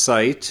collecting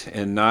site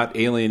and not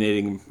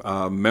alienating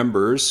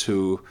members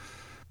who,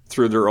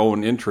 through their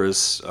own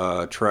interests,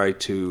 try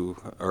to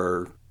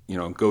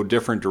go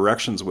different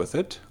directions with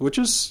it, which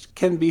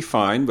can be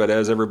fine. But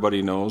as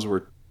everybody knows,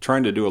 we're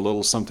trying to do a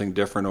little something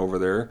different over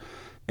there,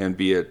 and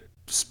be it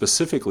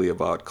specifically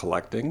about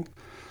collecting.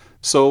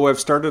 So I've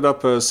started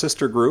up a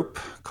sister group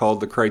called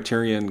the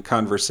Criterion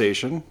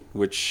Conversation,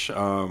 which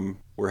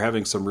we're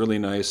having some really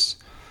nice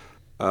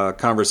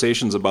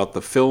conversations about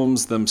the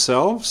films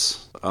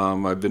themselves.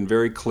 I've been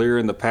very clear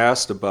in the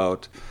past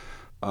about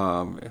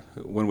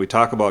when we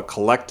talk about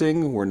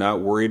collecting, we're not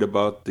worried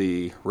about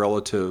the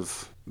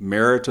relative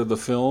merit of the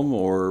film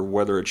or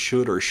whether it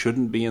should or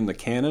shouldn't be in the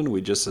canon.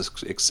 We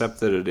just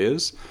accept that it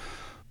is.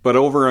 But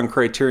over on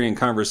Criterion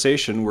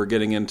Conversation, we're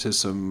getting into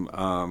some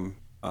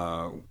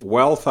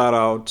well thought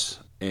out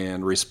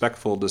and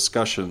respectful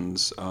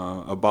discussions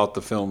about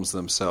the films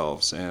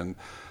themselves, and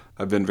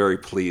I've been very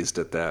pleased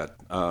at that.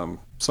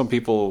 Some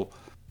people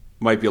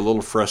might be a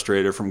little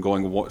frustrated from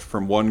going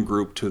from one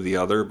group to the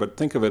other, but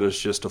think of it as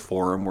just a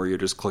forum where you're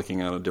just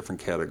clicking on a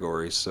different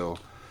category. So,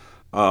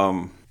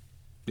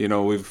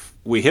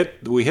 we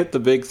hit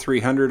the big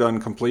 300 on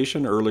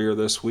completion earlier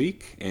this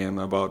week, and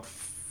about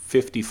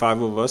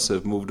 55 of us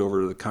have moved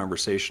over to the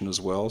conversation as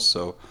well.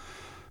 So,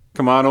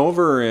 come on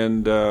over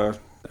and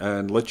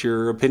let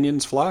your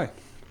opinions fly.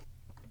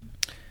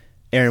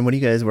 Aaron, what are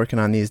you guys working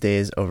on these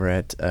days over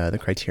at the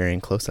Criterion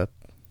Close-Up?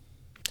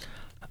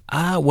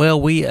 Well,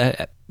 we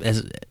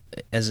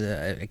as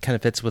it kind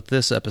of fits with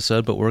this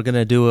episode, but we're going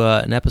to do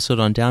an episode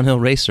on Downhill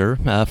Racer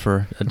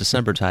for a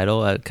December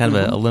title, kind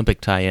of an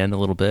Olympic tie-in a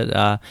little bit.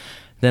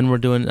 Then we're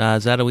doing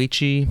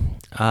Zatoichi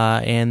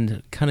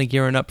and kind of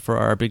gearing up for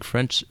our big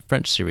French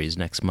series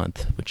next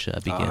month, which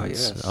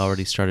begins. Yes.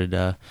 Already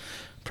started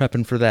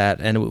prepping for that,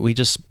 and we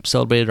just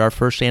celebrated our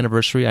first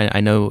anniversary. I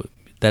know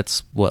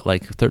that's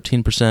like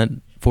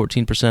 13%,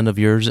 14% of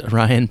yours,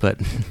 Ryan, but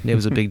it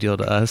was a big deal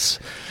to us.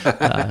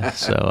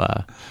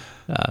 So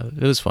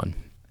it was fun.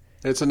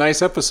 It's a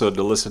nice episode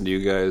to listen to you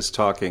guys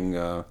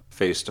talking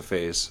face to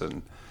face,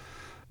 and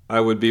I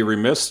would be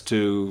remiss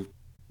to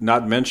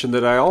not mention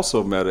that I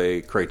also met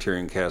a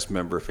Criterion Cast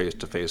member face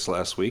to face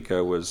last week.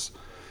 I was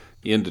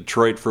in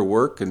Detroit for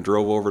work and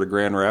drove over to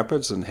Grand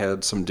Rapids and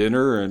had some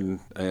dinner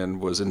and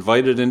was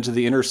invited into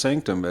the inner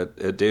sanctum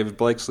at David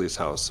Blakesley's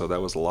house. So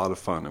that was a lot of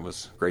fun. It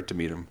was great to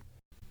meet him.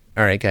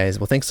 All right, guys.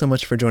 Well, thanks so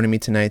much for joining me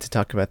tonight to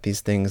talk about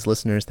these things.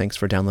 Listeners, thanks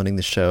for downloading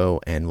the show,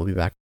 and we'll be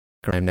back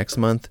next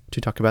month to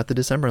talk about the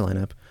December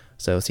lineup.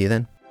 So see you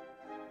then.